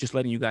 Just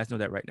letting you guys know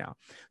that right now.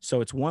 So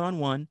it's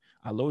 1-on-1.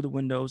 I lower the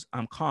windows.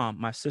 I'm calm.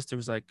 My sister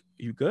was like,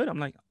 "You good?" I'm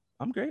like,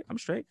 "I'm great. I'm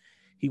straight."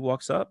 He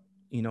walks up.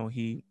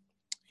 He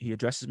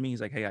addresses me.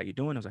 He's like, "Hey, how you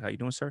doing?" I was like, "How you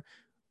doing, sir?"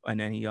 And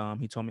then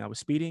he told me I was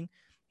speeding.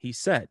 He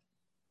said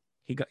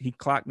he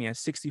clocked me at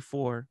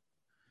 64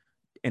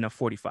 in a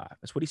 45.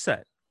 That's what he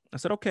said. I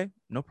said, okay,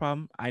 no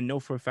problem. I know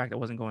for a fact I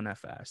wasn't going that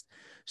fast.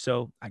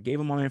 So I gave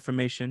him all the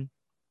information.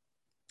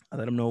 I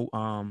let him know,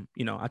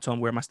 I told him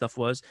where my stuff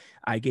was.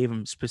 I gave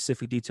him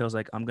specific details,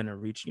 like I'm going to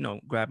reach,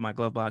 grab my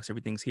glove box.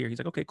 Everything's here. He's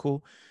like, okay,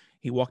 cool.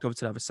 He walked over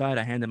to the other side.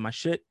 I handed him my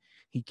shit.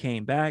 He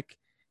came back.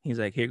 He's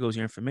like, here goes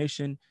your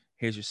information.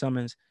 Here's your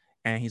summons.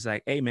 And he's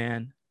like, hey,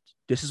 man,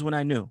 this is when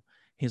I knew.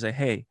 He's like,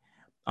 hey,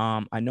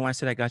 I know I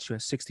said I got you a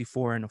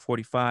 64 and a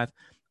 45.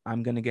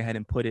 I'm going to go ahead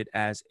and put it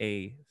as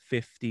a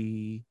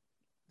 50,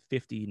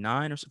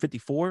 59 or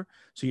 54.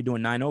 So you're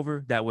doing 9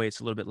 over. That way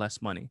it's a little bit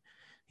less money.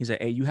 He's like,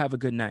 hey, you have a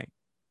good night.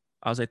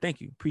 I was like, thank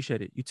you.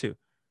 Appreciate it. You too.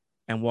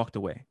 And walked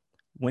away.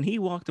 When he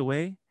walked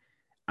away,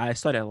 I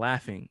started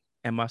laughing.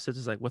 And my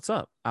sister's like, what's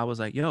up? I was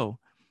like, yo,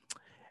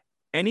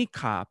 any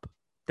cop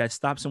that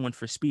stops someone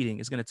for speeding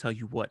is going to tell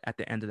you what at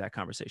the end of that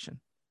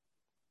conversation?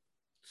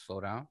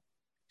 Slow down.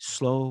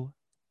 Slow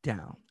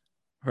down,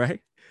 right?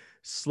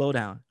 Slow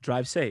down,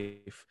 drive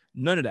safe.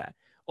 None of that.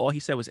 All he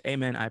said was,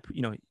 amen.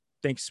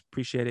 Thanks,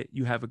 appreciate it.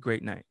 You have a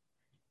great night.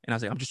 And I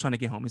was like, I'm just trying to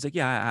get home. He's like,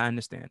 yeah, I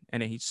understand.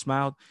 And then he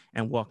smiled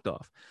and walked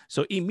off.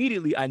 So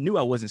immediately I knew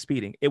I wasn't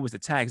speeding. It was the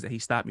tags that he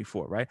stopped me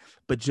for, right?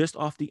 But just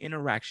off the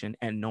interaction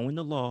and knowing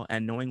the law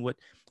and knowing what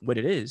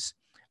it is,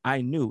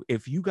 I knew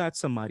if you got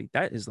somebody,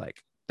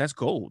 that's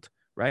gold,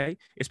 right?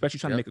 Especially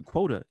trying to make a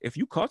quota. If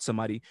you caught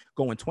somebody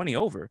going 20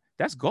 over,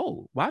 that's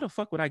gold. Why the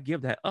fuck would I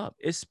give that up?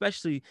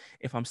 Especially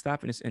if I'm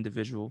stopping this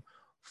individual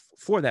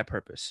for that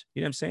purpose.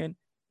 You know what I'm saying?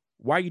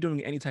 Why are you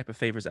doing any type of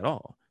favors at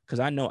all? Because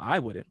I know I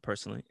wouldn't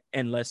personally,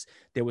 unless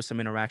there was some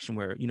interaction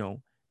where,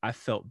 I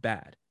felt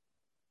bad.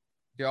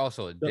 You're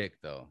also a dick,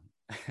 though.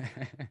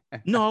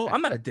 No,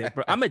 I'm not a dick,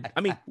 bro.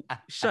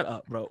 Shut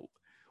up, bro.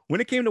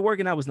 When it came to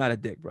working, I was not a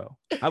dick, bro.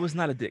 I was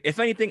not a dick. If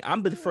anything,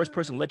 I'm the first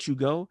person to let you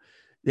go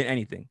than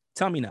anything.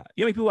 Tell me not.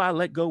 You know how many people I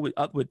let go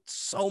with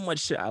so much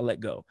shit I let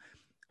go.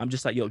 I'm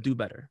just like, yo, do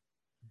better.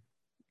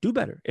 Do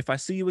better. If I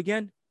see you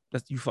again,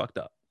 you fucked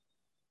up.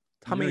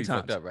 How many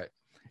times? Fucked up, right?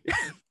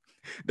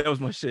 That was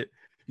my shit.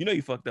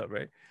 You fucked up,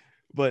 right?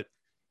 But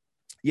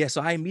yeah,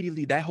 so I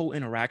immediately, that whole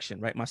interaction,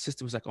 right? My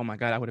sister was like, oh my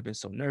God, I would have been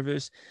so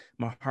nervous.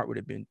 My heart would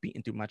have been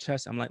beating through my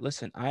chest. I'm like,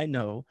 listen, I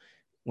know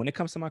when it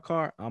comes to my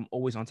car, I'm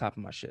always on top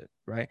of my shit,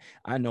 right?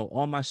 I know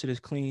all my shit is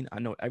clean. I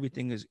know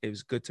everything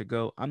is good to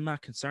go. I'm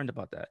not concerned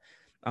about that.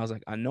 I was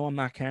like, I know I'm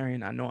not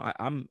carrying. I know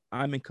I'm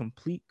in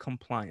complete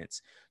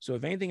compliance. So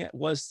if anything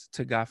was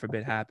to, God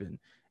forbid, happen,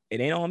 it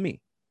ain't on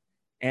me.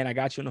 And I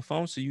got you on the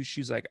phone. So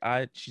she's like,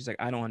 I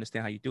don't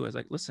understand how you do it. I was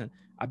like, listen,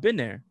 I've been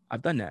there.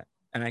 I've done that.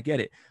 And I get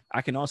it.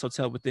 I can also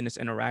tell within this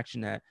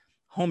interaction that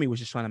homie was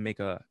just trying to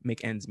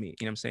make ends meet.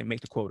 You know what I'm saying?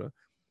 Make the quota.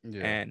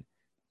 Yeah. And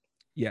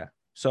yeah.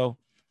 So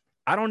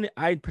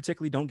I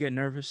particularly don't get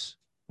nervous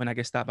when I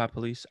get stopped by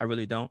police. I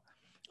really don't.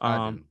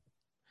 I do.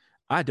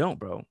 I don't,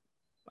 bro.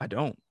 I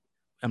don't.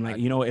 I'm I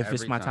like, do if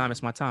it's every my time, it's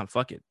time. my time.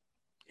 Fuck it.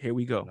 Here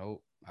we go.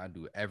 Nope, I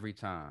do every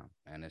time,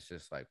 and it's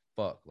just like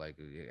fuck. Like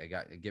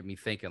it get me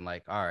thinking.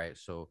 Like, all right,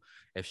 so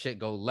if shit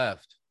go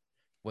left,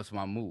 what's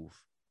my move?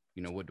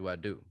 What do I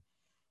do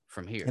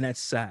from And here? that's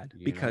sad You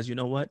know? because you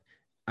know what?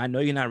 I know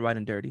you're not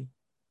riding dirty.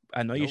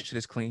 I know your Nope. shit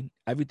is clean.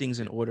 Everything's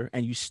in It, order.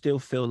 And you still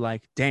feel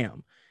like,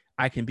 damn,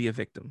 I can be a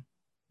victim.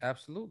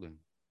 absolutely.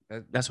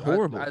 That's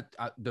horrible.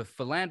 The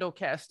Philando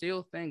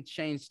Castile thing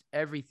changed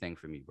everything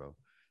for me, bro.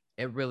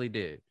 It really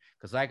did.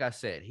 Because, like I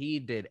said, he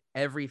did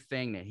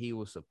everything that he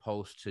was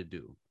supposed to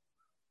do.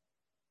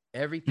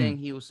 Hmm. Everything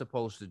he was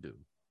supposed to do,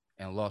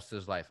 and lost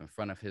his life in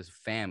front of his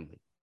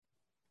family.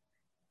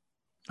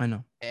 I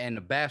know. And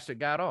the bastard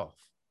got off.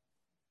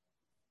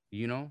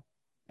 You know?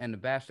 And the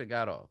bastard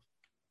got off.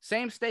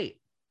 Same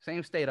state.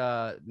 Same state.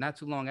 Not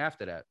too long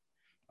after that.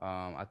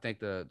 I think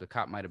the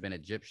cop might have been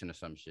Egyptian or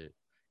some shit.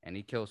 And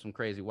he killed some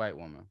crazy white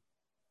woman.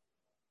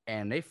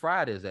 And they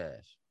fried his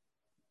ass.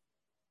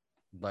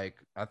 Like,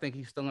 I think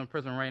he's still in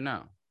prison right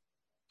now.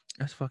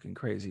 That's fucking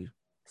crazy.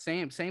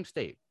 Same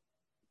state.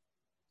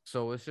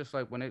 So it's just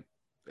like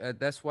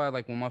that's why,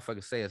 like, when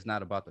motherfuckers say it's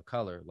not about the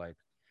color, like,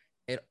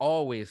 it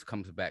always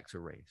comes back to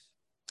race.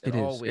 It It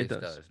is. always It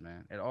does. does,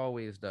 man. It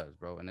always does,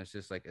 bro. And it's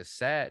just like, it's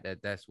sad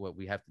that that's what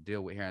we have to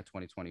deal with here in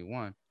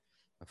 2021.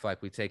 I feel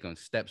like we taking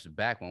steps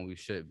back when we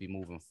should be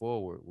moving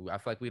forward. I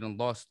feel like we done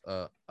lost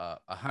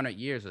 100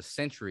 years, a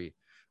century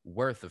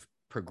worth of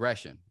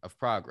progression, of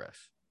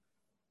progress.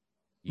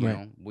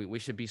 Right. We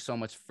should be so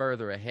much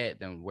further ahead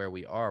than where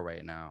we are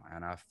right now.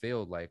 And I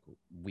feel like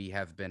we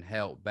have been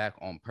held back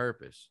on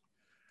purpose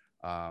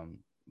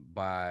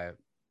by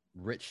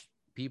rich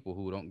people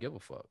who don't give a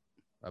fuck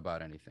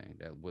about anything,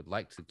 that would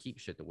like to keep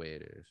shit the way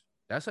it is.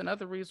 That's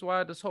another reason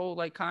why this whole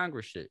like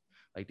Congress shit,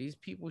 like, these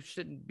people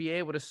shouldn't be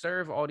able to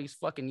serve all these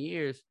fucking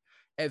years.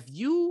 If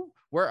you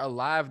were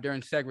alive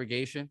during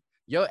segregation,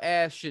 your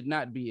ass should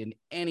not be in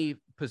any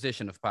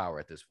position of power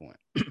at this point.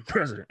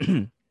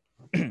 President.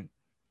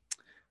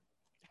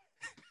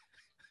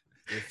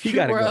 If He you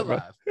gotta were go,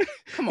 alive,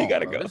 come He on,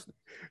 gotta bro. go. This,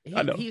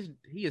 I know.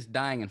 he is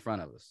dying in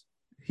front of us.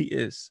 He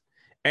is.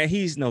 And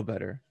he's no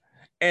better.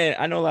 And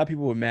I know a lot of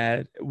people were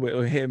mad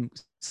with him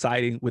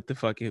siding with the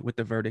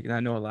verdict. And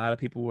I know a lot of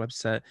people were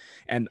upset.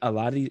 And a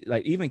lot of these,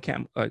 like, even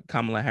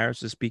Kamala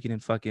Harris is speaking in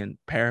fucking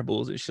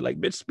parables and shit.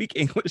 Like, bitch, speak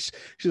English.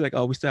 She's like,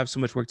 oh, we still have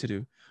so much work to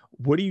do.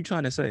 What are you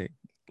trying to say?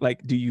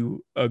 Like, do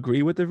you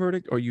agree with the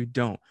verdict or you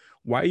don't?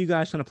 Why are you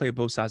guys trying to play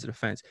both sides of the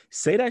fence?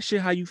 Say that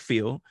shit how you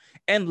feel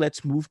and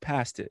let's move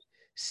past it.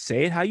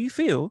 Say it how you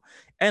feel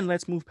and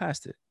let's move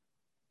past it.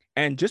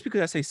 And just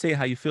because I say it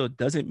how you feel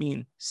doesn't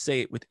mean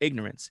say it with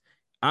ignorance.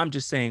 I'm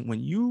just saying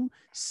when you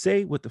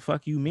say what the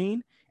fuck you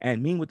mean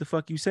and mean what the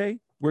fuck you say,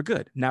 we're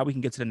good. Now we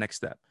can get to the next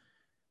step.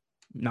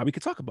 Now we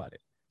can talk about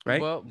it,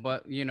 right? Well,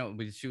 but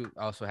you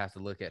also have to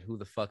look at who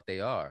the fuck they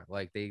are.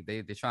 Like,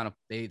 they're trying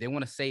to they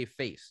want to save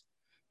face.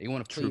 They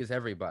want to True. please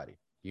everybody.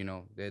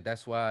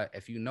 That's why,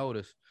 if you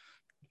notice,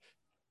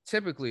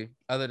 typically,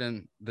 other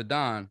than the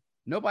Don,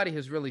 nobody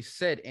has really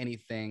said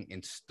anything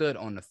and stood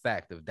on the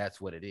fact of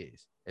that's what it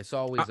is. It's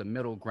always a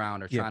middle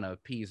ground or yeah. trying to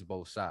appease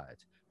both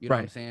sides. You know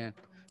what I'm saying?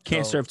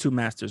 Can't serve two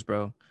masters,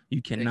 bro.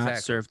 You cannot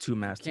serve two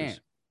masters. You can't.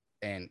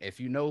 And if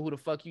you know who the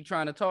fuck you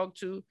trying to talk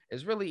to,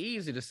 it's really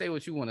easy to say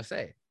what you want to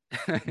say.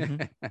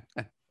 Mm-hmm.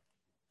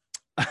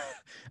 I'm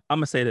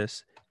gonna say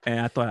this, and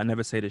I thought I'd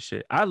never say this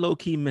shit. I low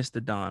key miss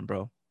the Don,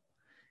 bro.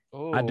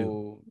 Oh, I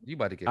do. You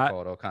about to get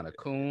called all kind of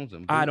coons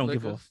and I don't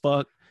give a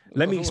fuck.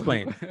 Let me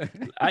explain.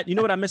 You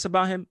know what I miss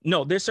about him?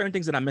 No, there's certain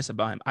things that I miss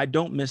about him. I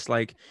don't miss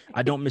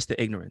the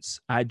ignorance.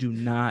 I do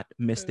not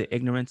miss the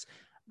ignorance.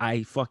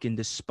 I fucking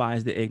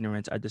despise the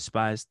ignorance. I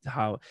despise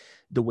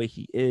the way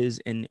he is,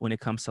 and when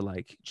it comes to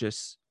like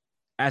just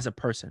as a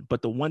person.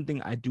 But the one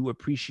thing I do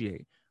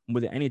appreciate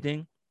more than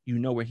anything,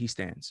 where he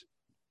stands,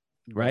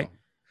 right? Bro,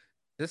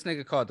 this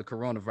nigga called the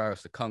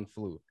coronavirus the Kung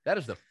flu. That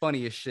is the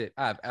funniest shit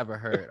I've ever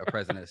heard a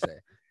president say.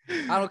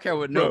 I don't care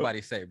what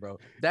nobody say, bro.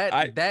 That's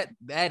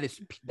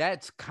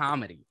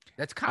comedy.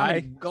 That's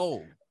comedy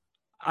gold.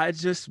 I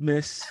just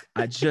miss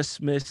I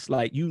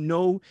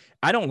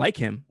don't like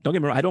him. Don't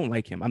get me wrong. I don't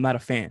like him. I'm not a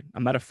fan,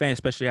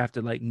 especially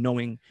after like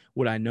knowing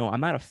what I know.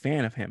 I'm not a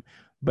fan of him,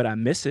 but I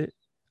miss it.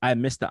 I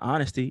miss the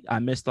honesty. I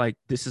miss like,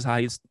 this is how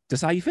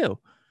you feel.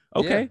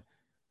 Okay. Yeah.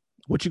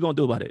 What you gonna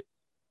do about it?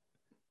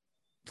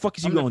 Fuck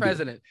is you gonna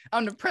do?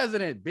 I'm the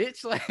president,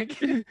 bitch. Like,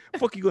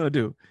 fuck you gonna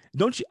do?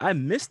 Don't you? I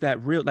miss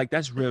that real, like,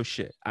 that's real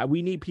shit.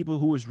 We need people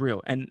who is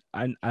real. And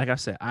like I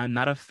said, I'm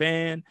not a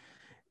fan.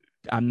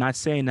 I'm not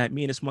saying that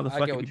me and this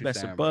motherfucker be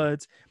best of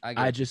buds.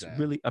 I just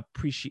really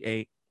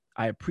appreciate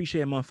a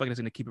motherfucker that's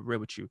gonna keep it real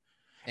with you.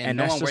 And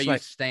knowing where you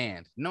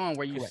stand. Knowing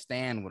where you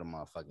stand with a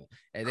motherfucker.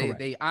 And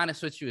they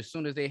honest with you as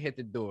soon as they hit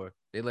the door.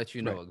 They let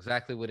you know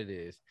exactly what it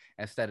is,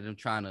 instead of them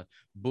trying to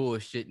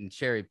bullshit and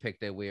cherry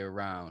pick their way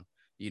around.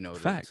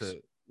 Facts.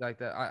 Like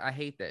that. I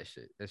hate that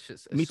shit. That's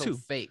just me so too.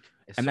 Fake.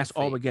 And that's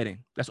all we're getting.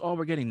 That's all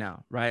we're getting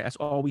now, right? That's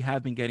all we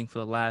have been getting for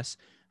the last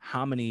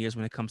how many years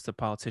when it comes to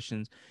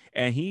politicians.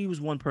 And he was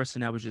one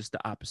person that was just the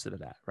opposite of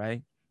that,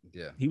 right?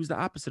 Yeah. He was the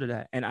opposite of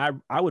that. And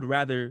I would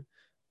rather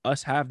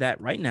us have that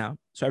right now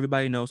so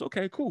everybody knows,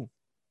 okay, cool.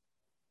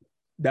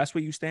 That's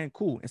where you stand,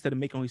 cool. Instead of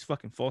making all these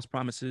fucking false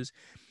promises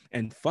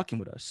and fucking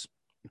with us.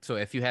 So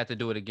if you had to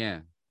do it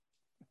again,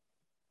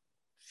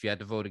 if you had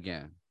to vote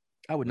again,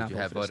 I would not you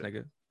vote have for this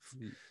voted?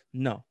 nigga.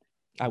 No,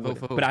 I Vote wouldn't.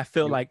 for who? But I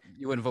feel You- like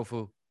you wouldn't vote for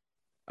who?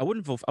 I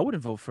wouldn't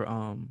vote for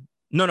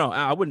no,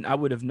 I wouldn't. I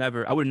would have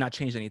never. I would not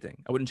change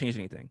anything. I wouldn't change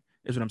anything.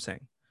 Is what I'm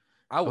saying.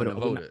 I wouldn't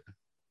have I would voted.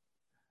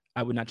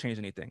 I would not change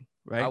anything.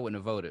 Right. I wouldn't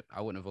have voted.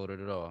 I wouldn't have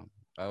voted at all.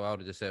 I would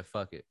have just said,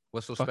 fuck it.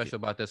 What's so Fuck special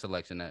about this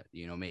election that,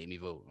 made me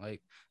vote?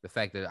 Like the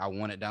fact that I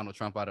wanted Donald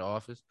Trump out of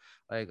office.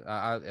 Like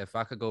if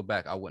I could go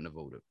back, I wouldn't have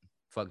voted.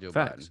 Fuck Joe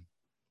Facts. Biden.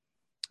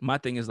 My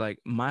thing is like,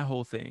 my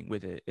whole thing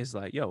with it is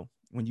like, yo,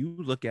 when you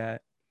look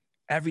at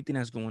everything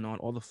that's going on,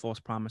 all the false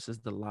promises,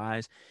 the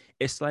lies,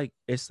 it's like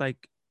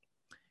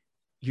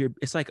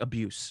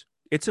abuse.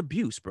 It's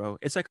abuse, bro.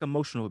 It's like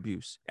emotional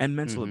abuse and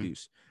mental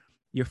abuse.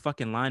 You're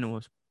fucking lying to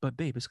us, but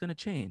babe, it's gonna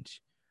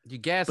change. You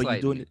But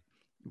gaslighting.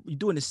 you're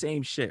doing the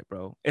same shit,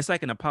 bro. It's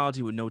like an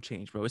apology with no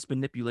change, bro. It's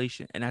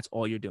manipulation, and that's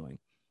all you're doing.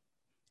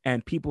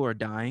 And people are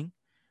dying.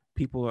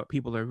 People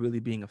are really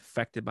being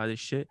affected by this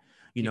shit.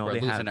 People are they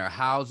losing have their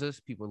houses.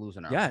 People are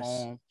losing their Yes.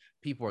 home.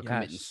 People are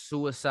committing Yes.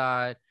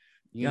 suicide.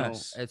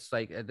 Yes. It's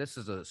like this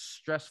is a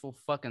stressful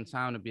fucking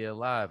time to be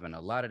alive. And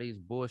a lot of these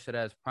bullshit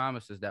ass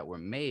promises that were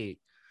made,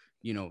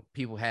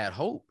 people had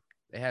hope.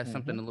 They had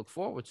something to look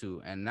forward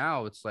to. And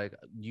now it's like,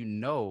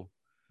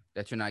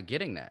 that you're not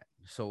getting that.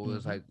 So it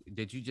was like,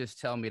 did you just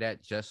tell me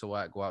that just so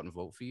I go out and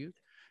vote for you?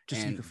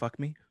 Just so you can fuck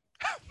me.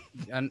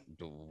 And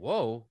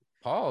whoa,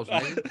 pause,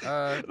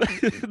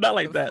 nigga. Not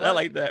like that. Not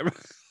like that, bro.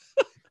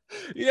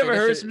 You never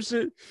heard some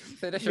shit?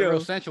 Say that shit real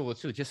sensual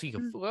too. Just so you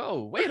can.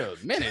 Whoa, wait a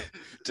minute.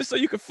 Just so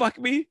you can fuck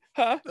me,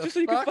 huh? Just so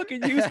you can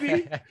fucking use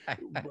me,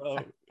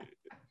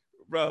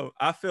 bro.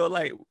 I feel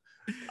like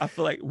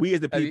we as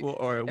the people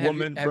are a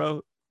woman,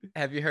 bro.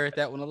 Have you heard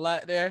that one a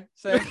lot there?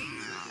 Say,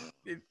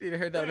 you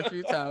heard that one a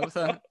few times,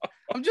 huh?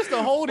 I'm just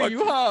a hold of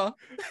you, huh?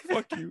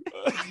 Fuck you.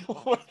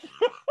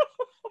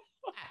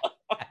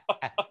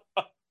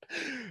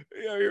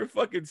 Yo, you're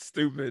fucking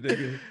stupid,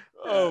 nigga.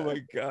 Oh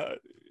my god.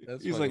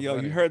 He's like, yo,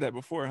 funny. you heard that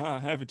before, huh?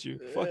 Haven't you?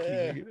 Fuck you,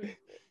 nigga.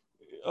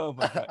 Oh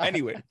my god.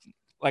 Anyway,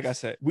 like I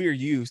said, we are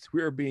used.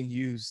 We are being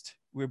used.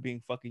 We're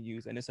being fucking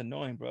used, and it's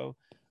annoying, bro.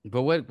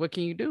 But what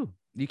can you do?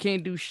 You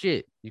can't do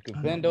shit. You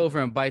can bend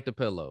over and bite the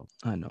pillow.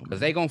 I know, because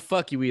they gonna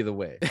fuck you either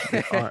way.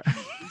 They are.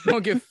 You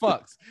don't get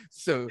fucked.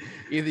 So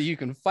either you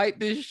can fight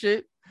this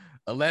shit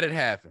or let it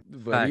happen.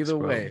 But Facts, either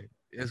bro. way,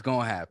 it's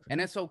gonna happen. And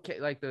it's okay.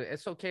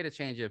 It's okay to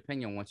change your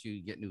opinion once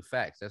you get new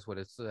facts. That's what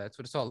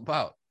it's all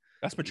about.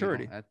 That's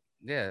maturity.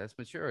 That's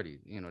maturity.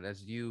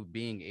 That's you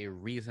being a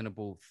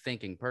reasonable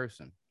thinking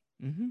person.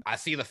 Mm-hmm. I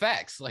see the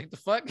facts. Like the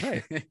fuck.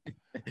 Right.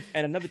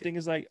 And another thing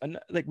is like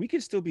we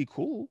can still be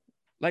cool.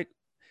 Like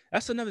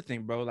that's another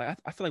thing, bro. Like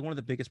I feel like one of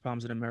the biggest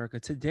problems in America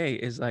today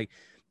is like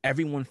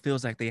everyone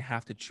feels like they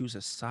have to choose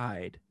a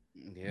side.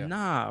 Yeah.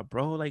 Nah,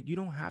 bro. Like you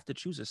don't have to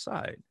choose a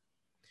side.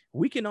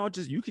 You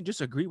can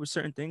just agree with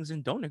certain things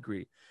and don't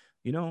agree,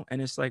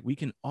 and it's like we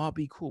can all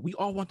be cool. We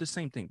all want the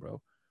same thing,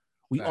 bro.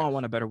 We Facts. all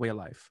want a better way of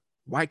life.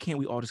 Why can't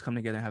we all just come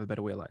together and have a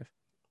better way of life?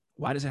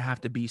 Why does it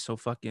have to be so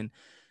fucking?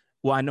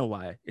 Well, I know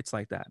why it's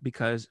like that,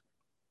 because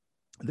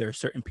there are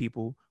certain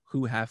people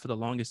who have for the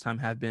longest time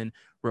have been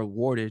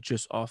rewarded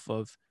just off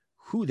of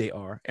who they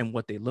are and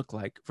what they look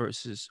like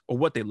versus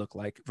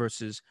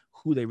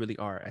who they really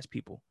are as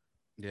people.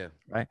 Yeah.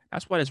 Right.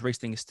 That's why this race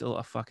thing is still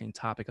a fucking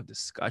topic of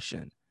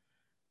discussion.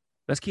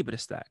 Let's keep it a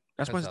stack.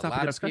 That's why it's a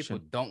topic of discussion. A lot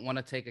of people don't want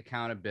to take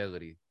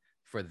accountability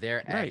for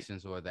their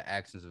actions or the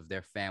actions of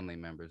their family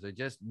members. They're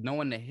just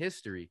knowing the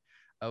history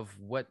of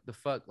what the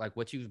fuck, like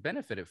what you've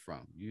benefited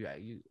from.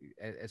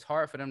 It's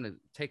hard for them to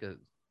take a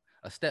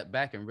step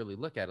back and really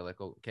look at it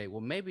like, okay,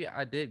 well, maybe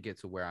I did get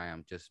to where I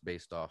am just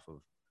based off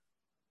of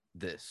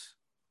this.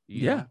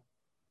 Yeah.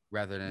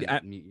 Rather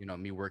than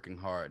me working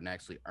hard and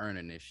actually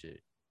earning this shit.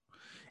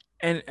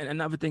 And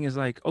another thing is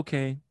like,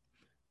 okay,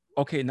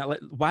 now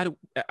why do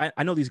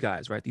I know these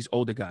guys, right? These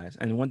older guys.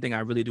 And one thing I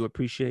really do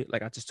appreciate,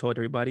 like I just told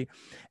everybody,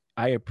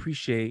 I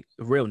appreciate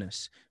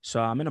realness. So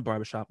I'm in a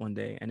barbershop one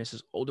day and this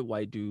is older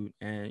white dude,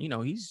 and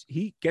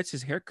he gets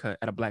his hair cut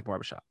at a black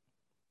barbershop,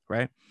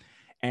 right?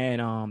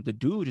 And the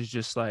dude is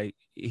just like,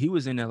 he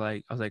was in there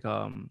like, I was like,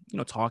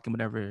 talking,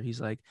 whatever.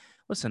 He's like,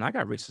 listen, I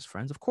got racist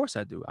friends. Of course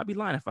I do. I'd be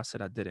lying if I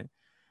said I didn't.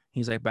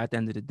 He's like, but at the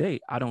end of the day,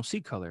 I don't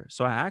see color.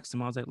 So I asked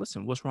him, I was like,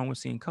 listen, what's wrong with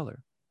seeing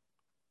color?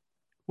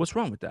 What's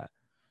wrong with that?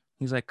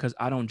 He's like, because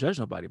I don't judge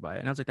nobody by it.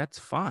 And I was like, that's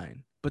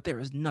fine. But there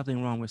is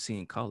nothing wrong with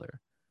seeing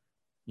color.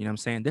 You know what I'm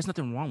saying? There's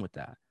nothing wrong with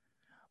that.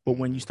 But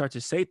when you start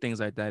to say things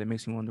like that, it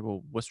makes me wonder,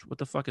 well, what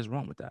the fuck is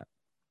wrong with that?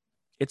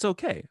 It's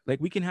okay. Like,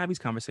 we can have these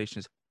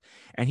conversations.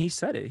 And he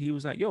said it. He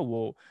was like, yo,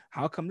 well,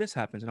 how come this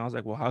happens? And I was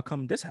like, well, how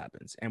come this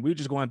happens? And we were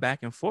just going back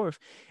and forth.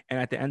 And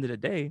at the end of the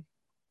day,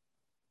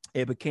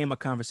 it became a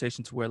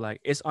conversation to where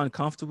like it's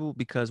uncomfortable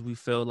because we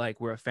feel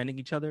like we're offending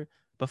each other,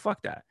 But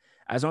fuck that.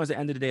 As long as at the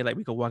end of the day, like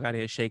we could walk out of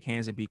here, shake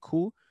hands, and be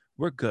cool,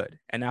 we're good.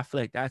 And I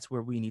feel like that's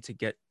where we need to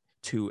get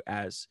to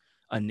as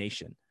a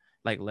nation.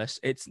 Like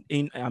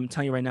I'm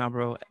telling you right now,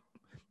 bro,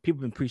 people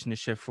have been preaching this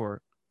shit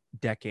for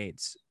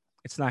decades.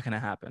 It's not gonna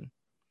happen.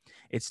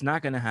 It's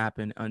not gonna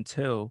happen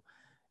until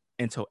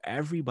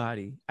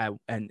everybody and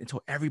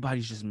until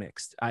everybody's just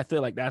mixed. I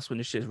feel like that's when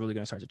this shit is really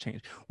gonna start to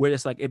change. Where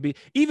it's like it be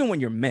even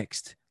when you're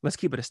mixed, let's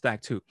keep it a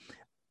stack too.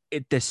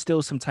 There's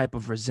still some type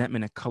of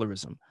resentment and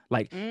colorism.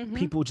 Like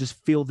people just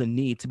feel the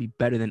need to be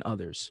better than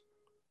others.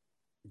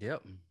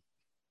 Yep.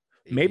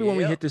 Maybe when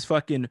we hit this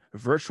fucking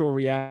virtual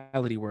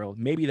reality world,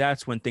 maybe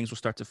that's when things will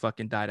start to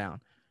fucking die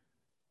down.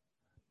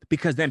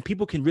 Because then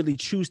people can really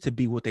choose to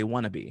be what they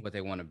want to be. What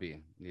they want to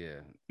be. Yeah.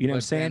 You know what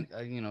I'm saying?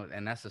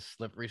 And that's a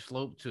slippery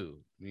slope too.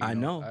 I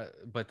know.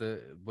 But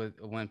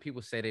when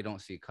people say they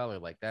don't see color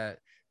like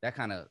that, that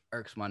kind of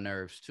irks my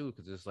nerves too.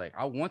 Cause it's like,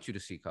 I want you to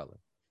see color.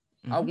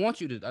 I want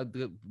you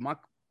to,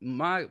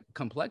 my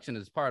complexion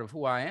is part of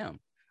who I am.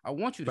 I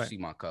want you to see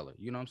my color.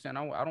 You know what I'm saying?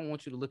 I don't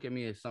want you to look at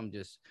me as some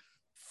just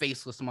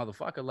faceless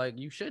motherfucker. Like,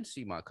 you should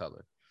see my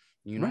color.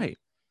 You know? Right.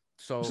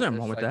 So there's nothing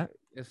wrong with that.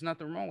 It's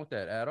nothing wrong with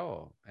that at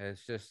all.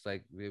 It's just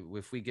like,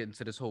 if we get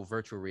into this whole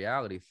virtual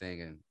reality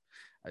thing, and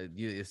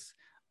it's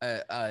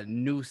a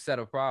new set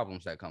of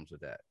problems that comes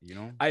with that, you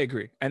know? I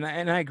agree. And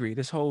I agree.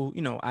 This whole,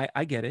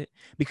 I get it,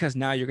 because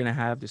now you're going to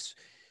have this,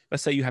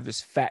 let's say you have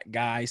this fat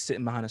guy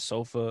sitting behind a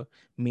sofa,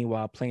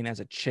 meanwhile playing as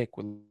a chick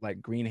with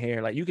like green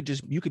hair. Like you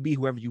could be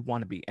whoever you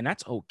want to be, and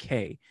that's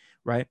okay,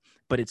 right?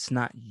 But it's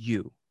not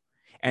you.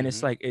 And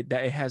it's like it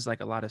has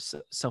like a lot of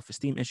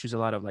self-esteem issues, a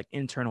lot of like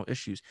internal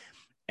issues,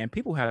 and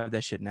people have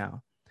that shit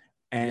now.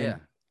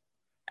 And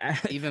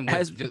even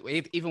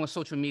with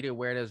social media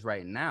where it is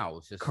right now,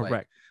 it's just correct.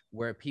 Like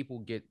where people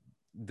get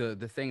the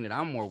thing that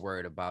I'm more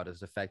worried about is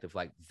the fact of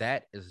like,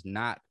 that is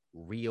not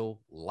real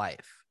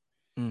life.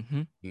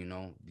 You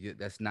know,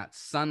 that's not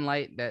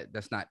sunlight,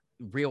 that's not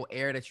real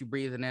air that you're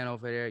breathing in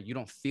over there. You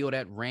don't feel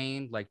that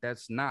rain. Like,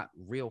 that's not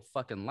real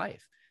fucking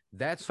life.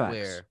 That's facts.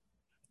 Where,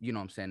 you know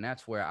what I'm saying,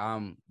 that's where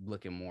I'm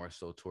looking more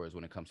so towards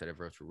when it comes to the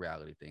virtual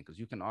reality thing, because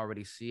you can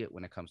already see it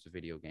when it comes to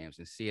video games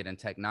and see it in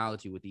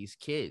technology with these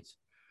kids.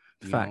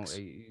 Facts.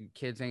 You know,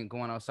 kids ain't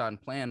going outside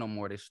and playing no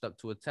more. They stuck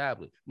to a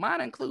tablet,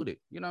 mine included.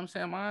 You know what I'm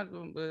saying?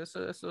 Mine, it's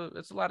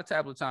a lot of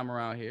tablet time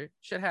around here.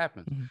 Shit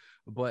happens.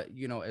 But,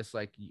 you know, it's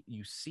like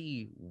you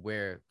see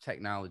where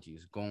technology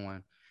is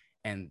going,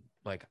 and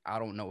like, I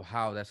don't know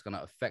how that's going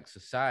to affect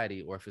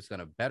society, or if it's going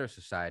to better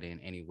society in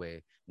any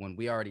way, when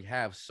we already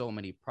have so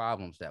many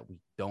problems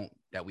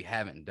that we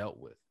haven't dealt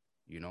with,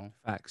 you know?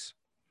 Facts.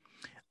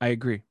 I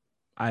agree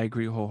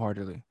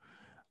wholeheartedly.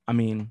 I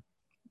mean,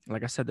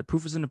 like I said, the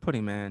proof is in the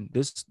pudding, man.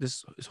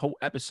 This whole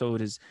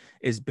episode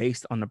is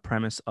based on the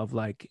premise of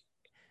like,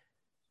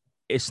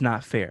 it's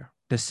not fair.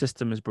 The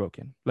system is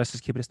broken. Let's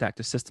just keep it a stack.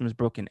 The system is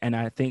broken. And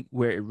I think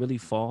where it really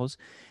falls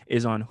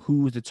is on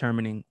who's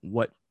determining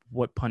what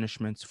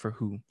punishments for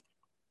who.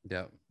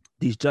 Yeah.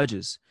 These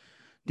judges.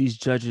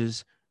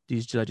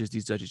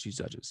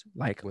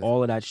 Like,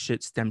 all of that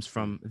shit stems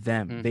from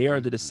them. They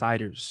are the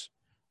deciders.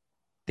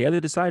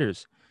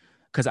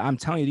 Because I'm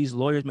telling you, these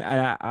lawyers,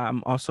 man,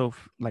 I'm also,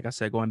 like I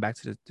said, going back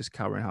to this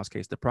Kyle Rittenhouse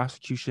case, the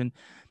prosecution,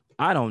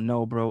 I don't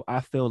know, bro.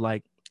 I feel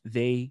like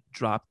they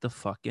dropped the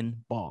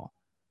fucking ball.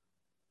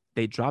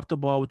 They dropped the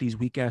ball with these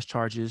weak ass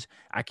charges.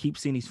 I keep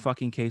seeing these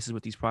fucking cases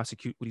with these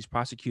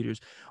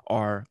prosecutors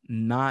are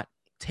not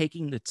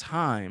taking the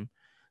time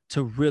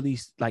to really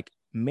like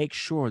make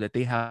sure that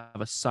they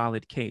have a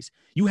solid case.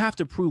 You have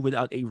to prove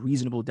without a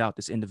reasonable doubt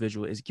this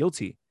individual is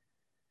guilty.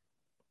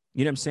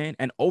 You know what I'm saying?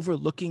 And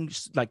overlooking,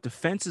 like, the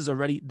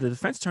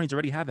defense attorneys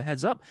already have a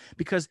heads up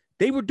because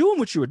they were doing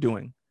what you were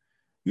doing.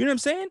 You know what I'm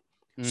saying?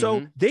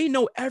 So they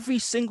know every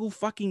single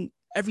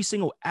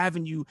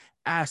avenue,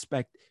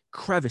 aspect,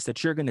 crevice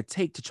that you're going to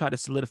take to try to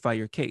solidify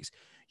your case.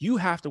 You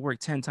have to work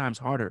 10 times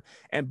harder.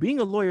 And being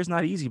a lawyer is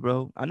not easy,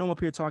 bro. I know I'm up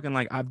here talking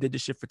like I've did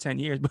this shit for 10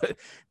 years, but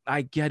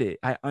I get it.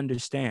 I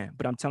understand.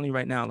 But I'm telling you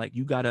right now, like,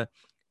 you gotta,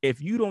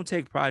 if you don't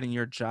take pride in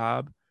your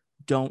job,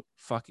 don't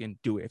fucking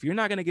do it. If you're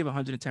not going to give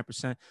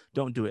 110%,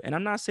 don't do it. And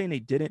I'm not saying they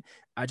didn't.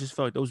 I just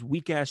felt like those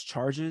weak ass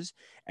charges,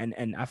 and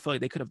I feel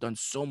like they could have done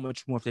so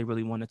much more if they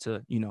really wanted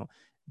to,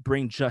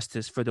 bring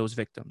justice for those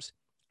victims.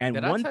 And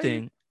one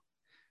thing,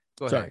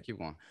 go ahead, keep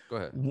going. Go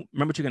ahead.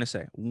 Remember what you're going to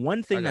say.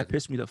 One thing that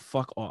pissed me the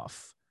fuck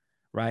off,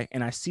 right?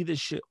 And I see this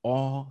shit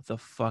all the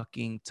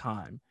fucking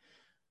time.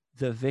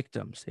 The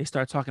victims, they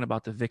start talking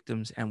about the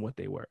victims and what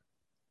they were,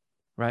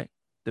 right?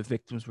 The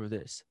victims were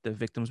this, the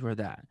victims were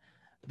that.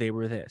 They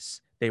were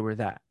this, they were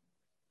that.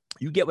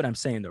 You get what I'm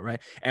saying, though, right?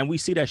 And we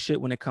see that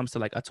shit when it comes to,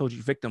 like, I told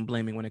you, victim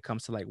blaming when it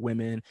comes to like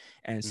women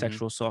and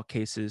sexual assault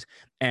cases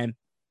and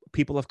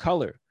people of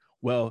color.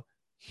 Well,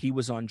 he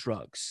was on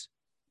drugs.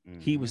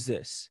 He was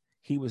this,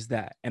 he was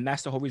that. And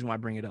that's the whole reason why I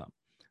bring it up.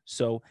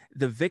 So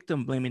the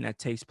victim blaming that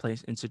takes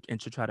place and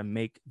to try to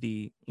make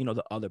the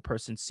other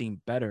person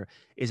seem better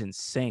is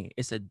insane.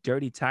 It's a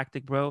dirty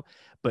tactic, bro.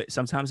 But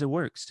sometimes it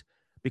works.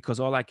 because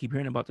all I keep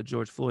hearing about the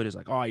George Floyd is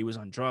like, oh, he was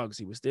on drugs,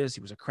 he was this,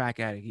 he was a crack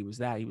addict, he was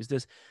that, he was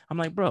this. I'm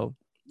like, bro,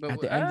 But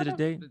at the end of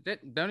the day,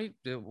 don't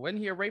he? Wasn't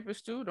he a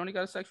rapist too? Don't he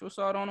got a sexual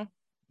assault on him?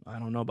 I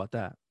don't know about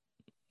that.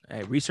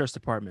 Hey, research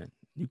department,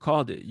 you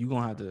called it. You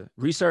gonna have to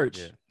research.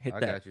 Yeah, Hit I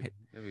that. got you.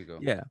 There we go.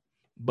 Yeah,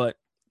 but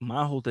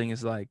my whole thing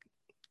is like,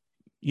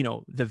 you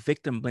know, the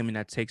victim blaming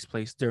that takes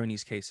place during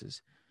these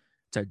cases.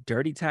 It's a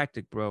dirty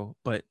tactic, bro.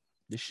 But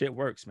the shit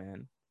works,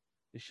 man.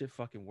 The shit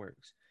fucking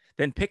works.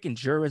 Then picking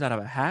jurors out of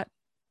a hat.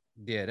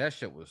 Yeah, that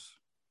shit was.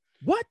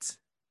 What?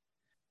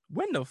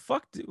 When the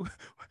fuck do,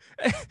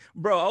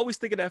 bro? I always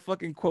think of that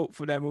fucking quote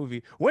from that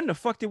movie. When the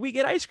fuck did we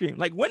get ice cream?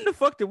 Like, when the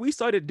fuck did we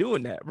started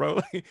doing that,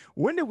 bro? Like,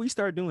 when did we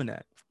start doing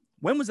that?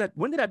 When was that?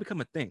 When did that become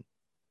a thing?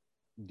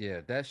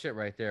 Yeah, that shit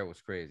right there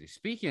was crazy.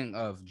 Speaking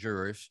of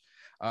jurors,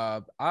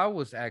 I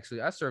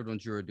served on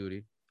jury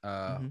duty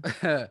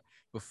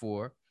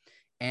before,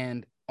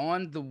 and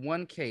on the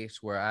one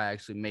case where I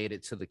actually made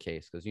it to the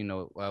case, because you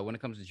know when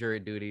it comes to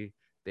jury duty,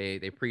 they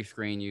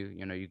pre-screen you.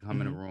 You know, you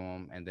come in a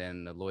room, and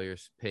then the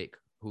lawyers pick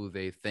who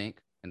they think,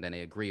 and then they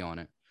agree on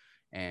it,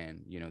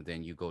 and you know,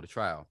 then you go to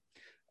trial.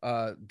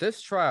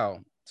 This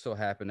trial so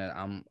happened that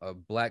I'm a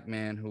black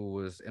man who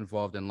was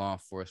involved in law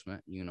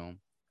enforcement. You know,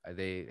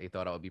 they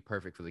thought I would be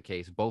perfect for the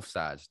case. Both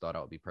sides thought I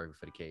would be perfect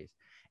for the case,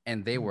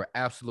 and they were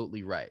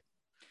absolutely right,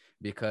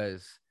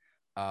 because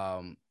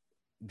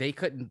they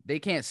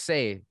can't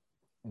say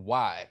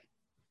why.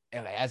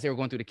 And as they were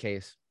going through the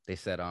case, they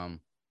said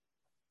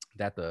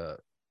that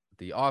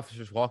the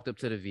officers walked up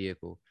to the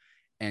vehicle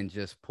and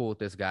just pulled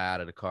this guy out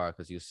of the car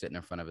because he was sitting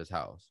in front of his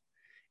house.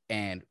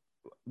 And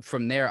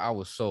from there, I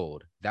was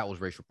sold. That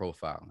was racial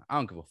profiling. I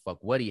don't give a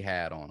fuck what he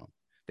had on him.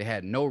 They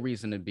had no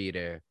reason to be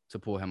there to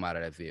pull him out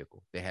of that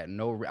vehicle. They had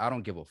I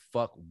don't give a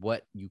fuck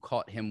what you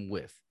caught him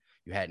with.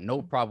 You had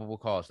no probable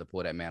cause to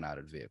pull that man out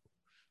of the vehicle,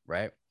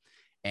 right?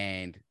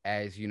 And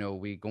as you know,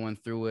 we going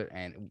through it,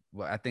 and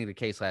I think the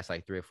case lasts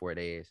like 3 or 4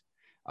 days.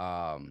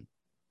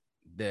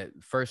 The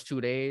first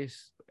 2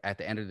 days, at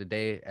the end of the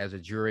day, as a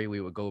jury, we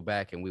would go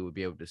back and we would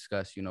be able to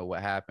discuss, you know,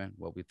 what happened,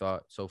 what we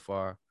thought so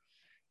far.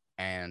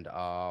 And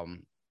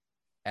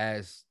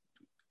as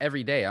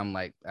every day, I'm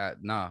like,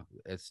 nah,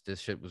 this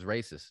shit was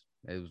racist.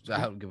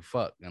 I don't give a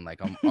fuck. And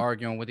like, I'm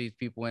arguing with these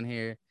people in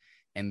here.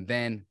 And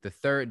then the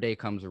third day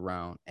comes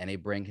around and they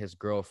bring his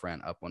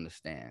girlfriend up on the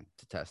stand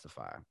to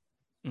testify.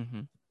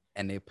 And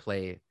they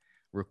play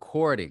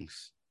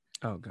recordings.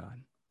 Oh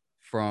God.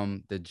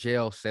 From the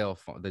jail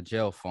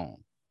phone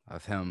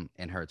of him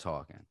and her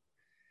talking.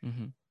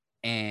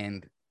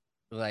 And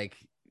like,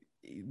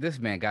 this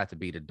man got to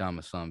be the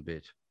dumbest son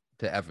bitch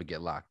to ever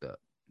get locked up,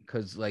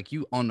 because like,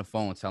 you on the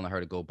phone telling her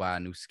to go buy a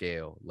new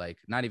scale, like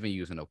not even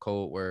using no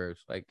code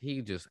words, like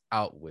he just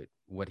out with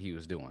what he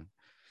was doing.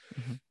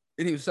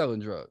 And he was selling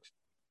drugs.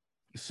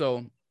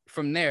 So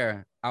from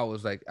there, I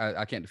was like,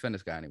 I can't defend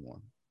this guy anymore.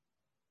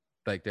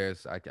 Like,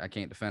 I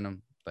can't defend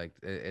him. Like,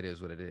 it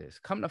is what it is.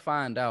 Come to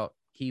find out,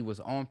 he was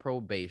on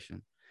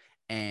probation,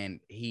 and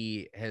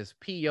his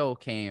PO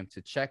came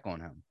to check on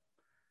him.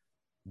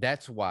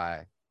 That's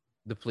why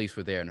the police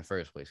were there in the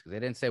first place, because they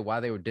didn't say why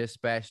they were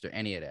dispatched or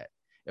any of that.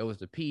 It was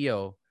the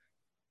PO.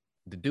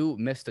 The dude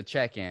missed a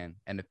check-in,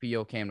 and the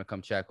PO came to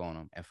come check on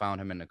him and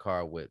found him in the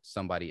car with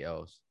somebody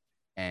else,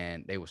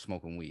 and they were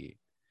smoking weed.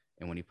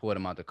 And when he pulled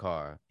him out the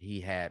car,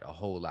 he had a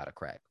whole lot of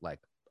crack, like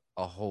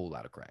a whole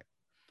lot of crack.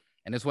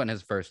 And this wasn't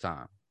his first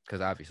time, because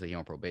obviously he's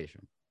on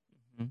probation.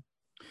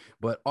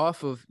 But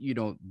off of, you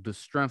know, the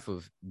strength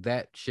of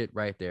that shit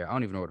right there, I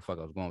don't even know where the fuck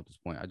I was going at this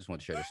point. I just want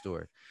to share the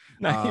story.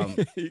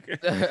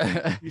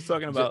 He's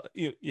talking about,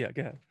 yeah,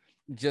 go ahead.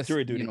 Just,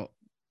 jury duty. You know,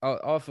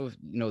 off of,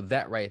 you know,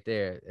 that right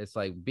there, it's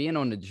like being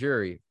on the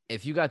jury.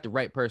 If you got the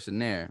right person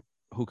there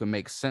who can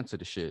make sense of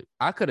the shit,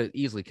 I could have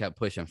easily kept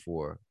pushing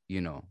for,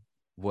 you know,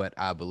 what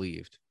I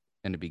believed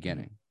in the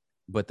beginning.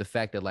 But the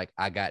fact that, like,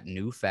 I got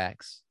new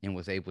facts and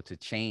was able to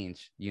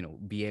change, you know,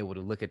 be able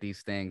to look at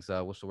these things.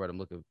 What's the word I'm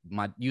looking?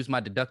 Use my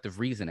deductive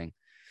reasoning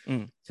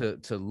to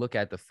look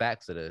at the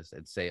facts of this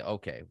and say,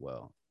 okay,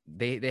 well,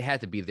 they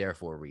had to be there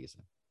for a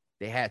reason.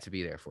 They had to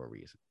be there for a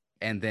reason.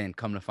 And then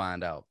come to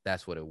find out,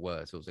 that's what it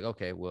was. So it was like,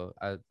 okay, well,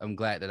 I'm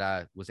glad that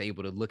I was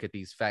able to look at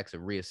these facts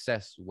and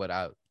reassess what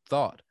I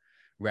thought,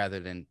 rather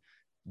than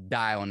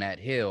die on that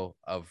hill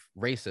of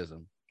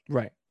racism.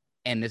 Right.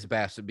 And this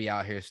bastard be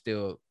out here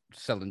still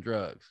selling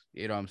drugs,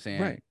 you know what I'm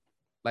saying? Right.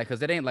 Like,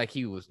 because it ain't like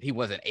he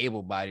wasn't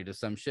able-bodied or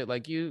some shit.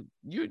 Like, you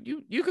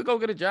could go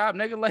get a job,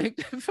 nigga.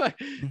 Like,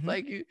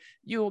 like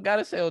you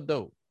gotta sell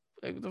dope.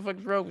 Like, what the fuck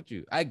is wrong with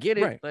you? I get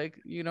it, right. Like,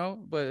 you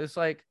know, but it's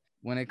like,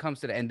 when it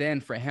comes to that, and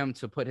then for him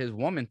to put his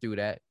woman through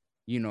that,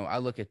 you know, I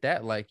look at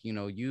that like, you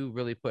know, you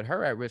really put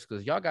her at risk,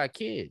 because y'all got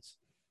kids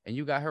and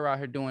you got her out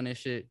here doing this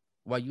shit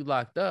while you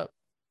locked up.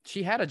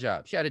 She had a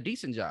job. She had a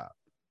decent job.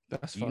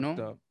 That's fucked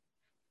up.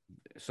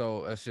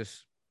 So it's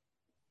just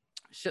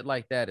shit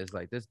like that. Is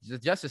like this. The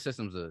justice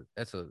system's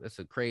it's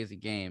a crazy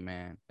game,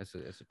 man. It's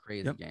a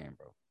crazy game,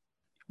 bro.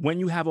 when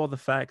you have all the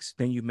facts,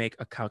 then you make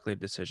a calculated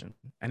decision,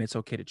 and it's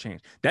okay to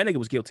change. That nigga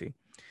was guilty.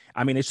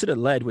 I mean, it should have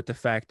led with the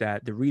fact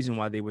that the reason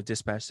why they were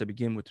dispatched to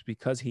begin with was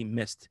because he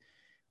missed.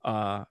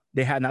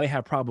 They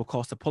have probable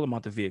cause to pull him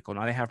out the vehicle.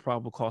 Now they have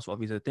probable cause for all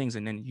these other things,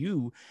 and then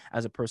you,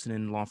 as a person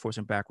in law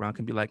enforcement background,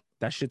 can be like,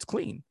 that shit's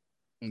clean.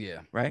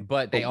 Yeah. Right.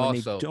 But they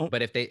also, don't,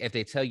 but if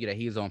they tell you that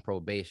he's on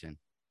probation,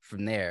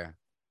 from there,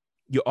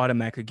 you're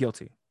automatically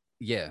guilty.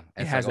 Yeah.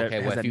 It has like, that,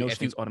 okay, well,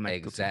 if you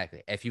automatically exactly.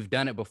 Guilty. If you've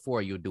done it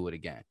before, you'll do it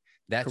again.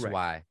 That's Correct.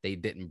 why they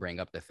didn't bring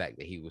up the fact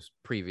that he was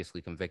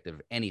previously convicted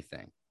of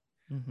anything.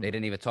 Mm-hmm. They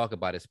didn't even talk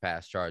about his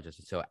past charges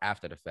until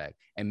after the fact.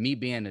 And me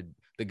being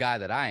the guy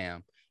that I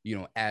am, you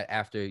know,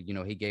 after, you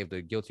know, he gave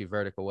the guilty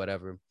verdict or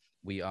whatever,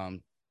 we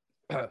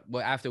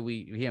well, after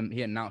he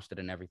announced it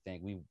and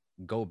everything, we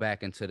go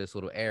back into this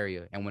little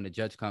area, and when the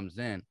judge comes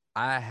in,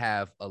 I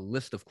have a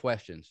list of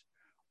questions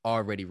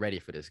already ready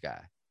for this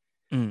guy.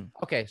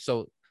 Okay,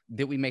 so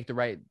did we make the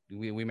right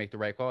we make the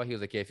right call? He was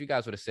like, yeah, if you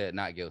guys would have said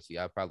not guilty,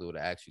 I probably would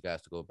have asked you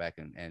guys to go back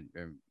and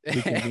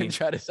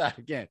try this out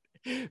again.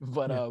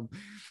 But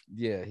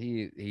yeah,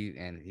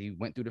 he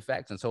went through the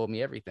facts and told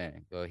me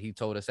everything. He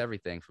told us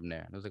everything from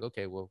there. And I was like,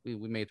 okay, well, we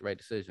made the right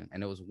decision.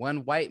 And there was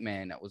one white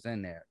man that was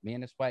in there. Me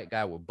and this white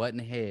guy were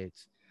butting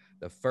heads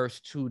the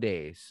first 2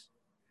 days.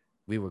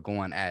 We were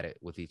going at it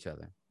with each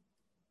other.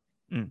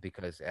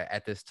 Because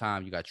at this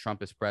time, you got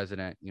Trump as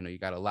president. You know, you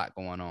got a lot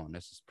going on.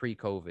 This is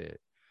pre-COVID,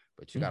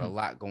 but you got a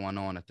lot going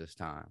on at this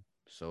time.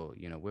 So,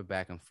 you know, we're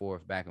back and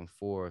forth.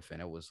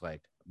 And it was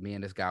like me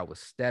and this guy was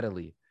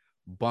steadily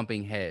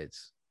bumping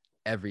heads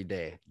every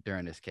day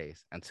during this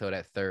case until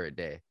that third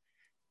day.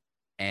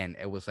 And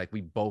it was like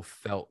we both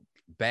felt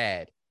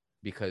bad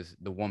because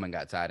the woman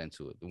got tied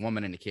into it. The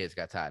woman and the kids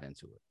got tied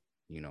into it,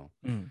 you know.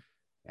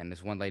 And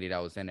this one lady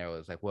that was in there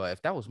was like, well, if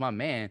that was my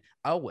man,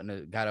 I wouldn't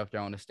have got up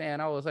there on the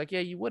stand. I was like, yeah,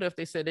 you would have if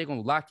they said they're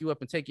going to lock you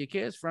up and take your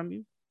kids from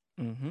you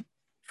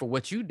for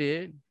what you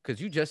did, because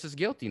you just as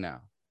guilty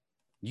now.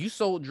 You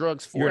sold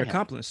drugs for You're an him.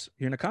 accomplice.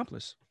 You're an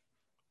accomplice.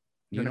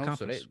 You know,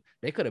 so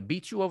they could have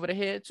beat you over the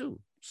head too.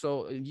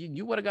 So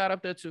you would have got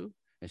up there too.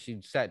 And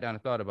she sat down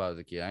and thought about it. I was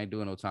like, yeah, I ain't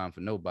doing no time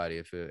for nobody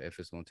if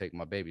it's going to take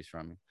my babies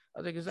from me. I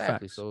was like,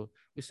 exactly. Facts. So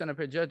we sent up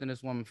here judging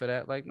this woman for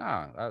that. Like,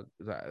 nah,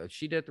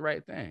 she did the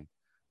right thing.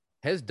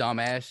 His dumb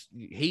ass,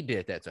 he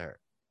did that to her,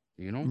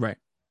 you know? Right.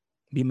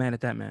 Be mad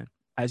at that man.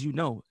 As you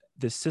know,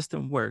 the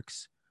system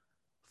works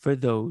for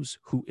those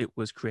who it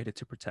was created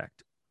to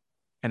protect.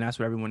 And that's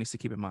what everyone needs to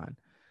keep in mind.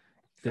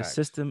 The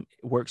system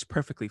works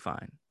perfectly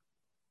fine.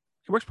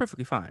 It works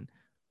perfectly fine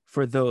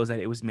for those that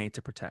it was made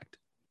to protect.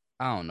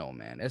 I don't know,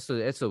 man. It's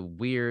a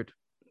weird,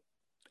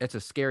 it's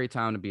a scary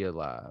time to be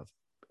alive.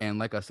 And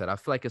like I said, I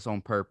feel like it's on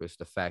purpose,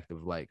 the fact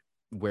of like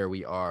where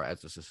we are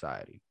as a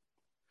society.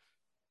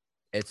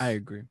 I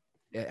agree.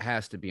 It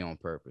has to be on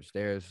purpose.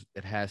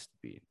 It has to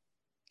be.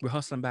 We're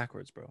hustling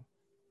backwards, bro.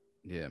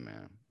 Yeah,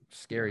 man.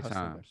 Scary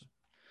times.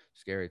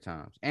 Scary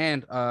times.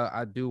 And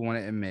I do want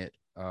to admit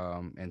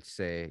and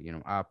say, you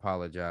know, I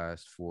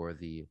apologize for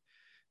the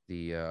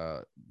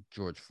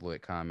George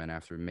Floyd comment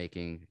after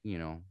making, you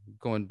know,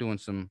 doing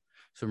some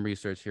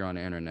research here on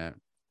the internet.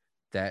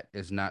 That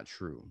is not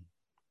true.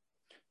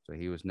 So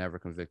he was never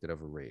convicted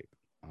of a rape.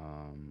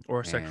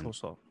 Or a sexual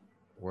assault.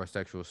 Or a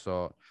sexual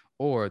assault.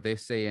 Or they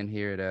say in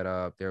here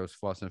that there was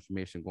false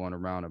information going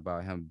around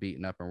about him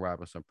beating up and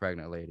robbing some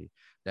pregnant lady.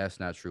 That's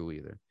not true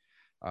either.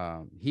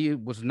 He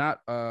was not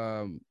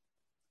a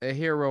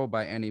hero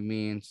by any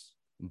means,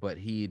 but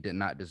he did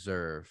not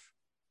deserve.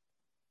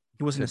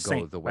 He wasn't a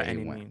saint by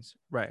any means.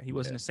 Right. He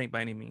wasn't a saint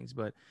by any means,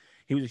 but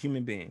he was a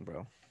human being,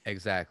 bro.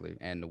 Exactly.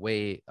 And the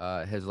way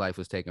his life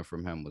was taken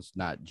from him was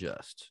not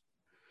just.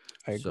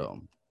 I agree. So,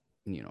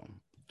 you know,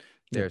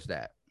 there's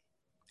that.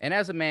 And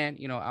as a man,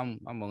 you know,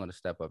 I'm willing to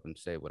step up and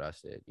say what I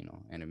said, you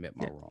know, and admit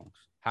my wrongs.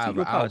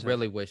 However, I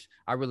really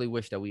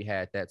wish that we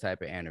had that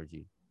type of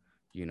energy,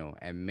 you know,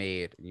 and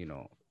made, you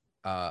know,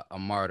 a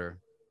martyr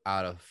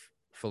out of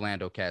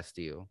Philando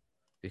Castile,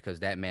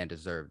 because that man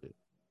deserved it.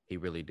 He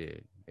really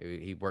did.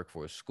 He worked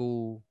for a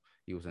school.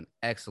 He was an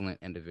excellent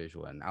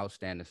individual, an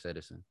outstanding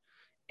citizen.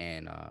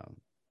 And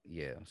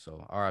yeah,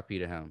 so RIP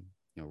to him,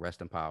 you know,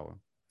 rest in power.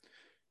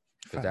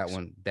 Because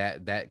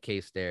that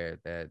case there,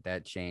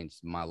 that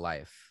changed my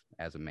life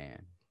as a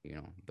man, you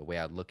know, the way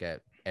I look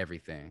at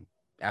everything.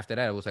 After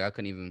that, it was like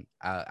I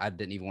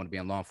didn't even want to be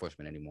in law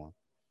enforcement anymore.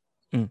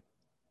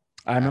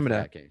 I remember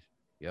that case.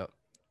 Yep.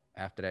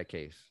 After that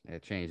case,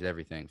 it changed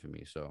everything for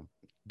me. So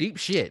deep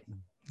shit.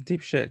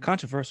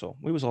 Controversial.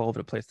 We was all over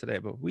the place today,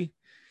 but we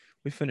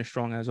finished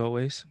strong as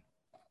always.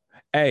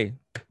 Hey,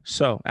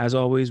 so as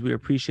always, we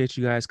appreciate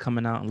you guys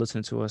coming out and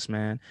listening to us,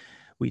 man.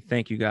 We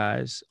thank you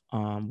guys.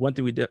 One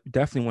thing we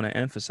definitely want to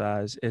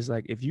emphasize is,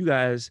 like, if you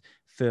guys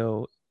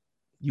feel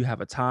you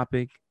have a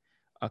topic,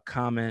 a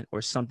comment,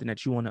 or something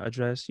that you want to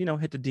address, you know,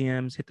 hit the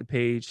DMs, hit the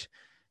page,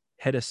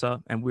 hit us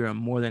up, and we are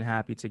more than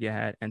happy to get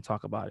ahead and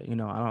talk about it. You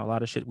know, I know a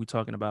lot of shit we're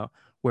talking about,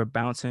 we're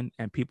bouncing,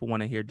 and people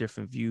want to hear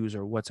different views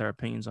or what's our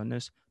opinions on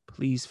this.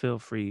 Please feel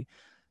free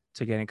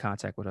to get in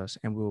contact with us,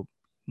 and we'll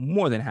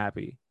more than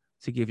happy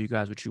to give you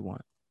guys what you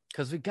want.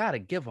 Because we got to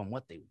give them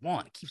what they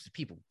want. It keeps the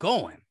people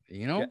going,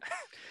 you know? Yeah.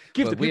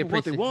 Give But the people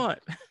what they want.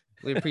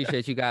 We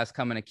appreciate you guys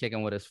coming and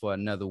kicking with us for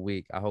another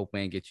week. I hope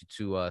we ain't get you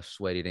too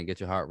sweaty, didn't get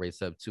your heart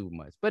rates up too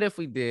much. But if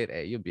we did,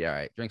 hey, you'll be all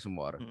right. Drink some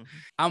water. Mhm.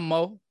 I'm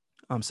Mo.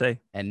 I'm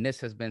Say. And this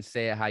has been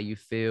Say It How You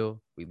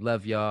Feel. We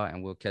love y'all,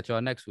 and we'll catch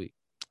y'all next week.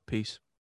 Peace.